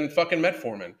fucking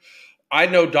metformin. I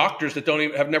know doctors that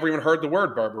have never even heard the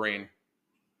word berberine,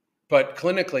 but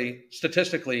clinically,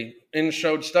 statistically, in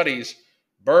showed studies,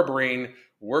 berberine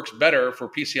works better for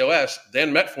PCOS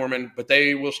than metformin, but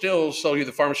they will still sell you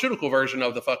the pharmaceutical version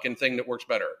of the fucking thing that works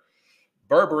better.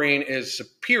 Berberine is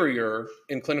superior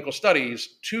in clinical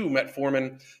studies to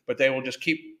metformin, but they will just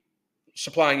keep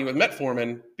supplying you with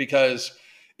metformin because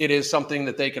it is something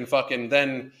that they can fucking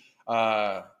then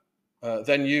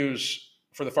use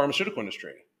for the pharmaceutical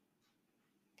industry.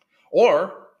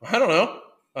 Or, I don't know,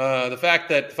 the fact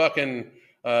that fucking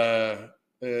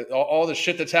all the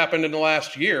shit that's happened in the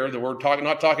last year, that we're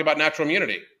not talking about natural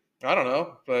immunity. I don't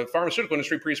know. The pharmaceutical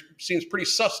industry seems pretty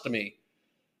sus to me.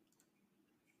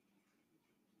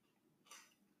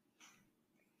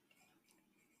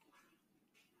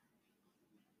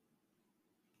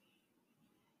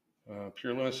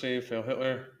 Pure lunacy, fail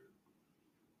Hitler.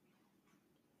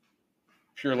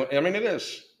 I mean, it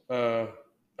is.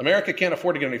 America can't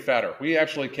afford to get any fatter. We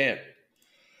actually can't.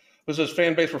 Was his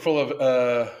fan base were full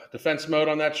of defense mode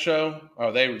on that show?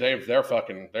 Oh, they're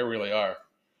fucking, they really are.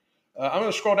 I'm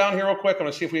going to scroll down here real quick. I'm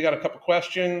going to see if we got a couple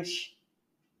questions.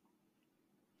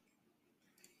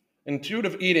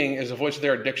 Intuitive eating is a voice of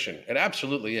their addiction. It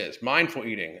absolutely is. Mindful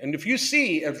eating. And if you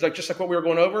see, just like what we were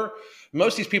going over,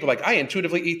 most of these people are like, I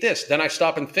intuitively eat this. Then I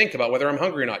stop and think about whether I'm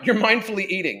hungry or not. You're mindfully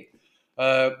eating.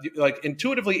 Like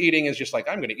intuitively eating is just like,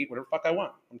 I'm going to eat whatever the fuck I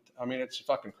want. I mean, it's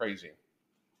fucking crazy.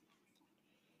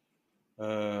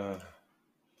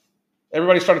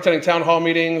 Everybody started attending town hall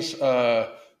meetings,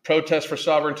 protests for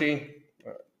sovereignty. I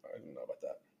don't know about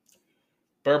that.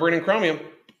 Berberine and chromium.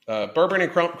 Berberine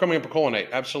and chromium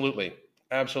percolinate. Absolutely.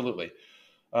 Absolutely.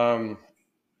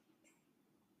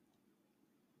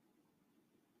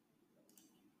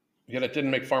 Yet it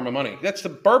didn't make pharma money.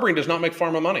 Berberine does not make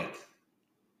pharma money.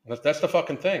 That's the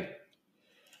fucking thing.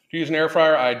 Do you use an air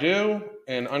fryer? I do.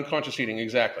 And unconscious eating.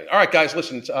 Exactly. All right, guys,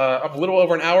 listen, I'm a little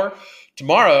over an hour.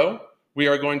 Tomorrow, we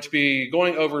are going to be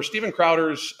going over Steven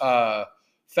Crowder's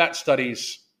fat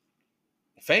studies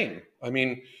fame. I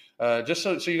mean, just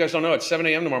so you guys don't know, at 7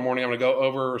 a.m. tomorrow morning, I'm going to go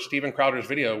over Steven Crowder's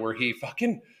video where he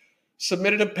fucking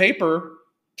submitted a paper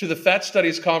to the Fat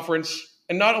Studies Conference.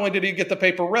 And not only did he get the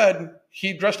paper read,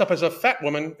 he dressed up as a fat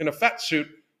woman in a fat suit,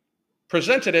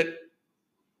 presented it,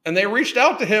 and they reached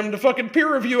out to him to fucking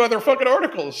peer review other fucking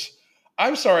articles.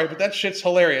 I'm sorry, but that shit's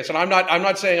hilarious. And I'm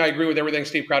not saying I agree with everything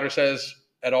Steve Crowder says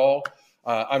at all.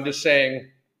 I'm just saying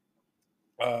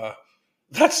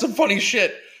that's some funny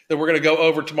shit that we're going to go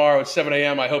over tomorrow at 7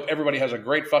 a.m. I hope everybody has a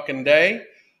great fucking day.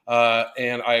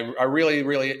 And I really,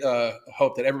 really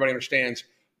hope that everybody understands.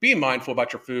 Be mindful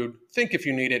about your food. Think if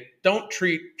you need it. Don't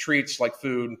treat treats like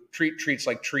food. Treat treats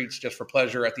like treats just for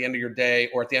pleasure at the end of your day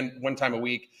or at the end one time a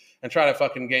week, and try to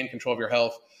fucking gain control of your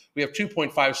health. We have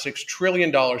 $2.56 trillion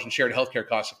in shared healthcare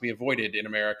costs that can be avoided in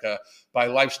America by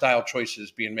lifestyle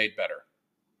choices being made better.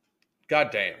 God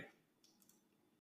damn.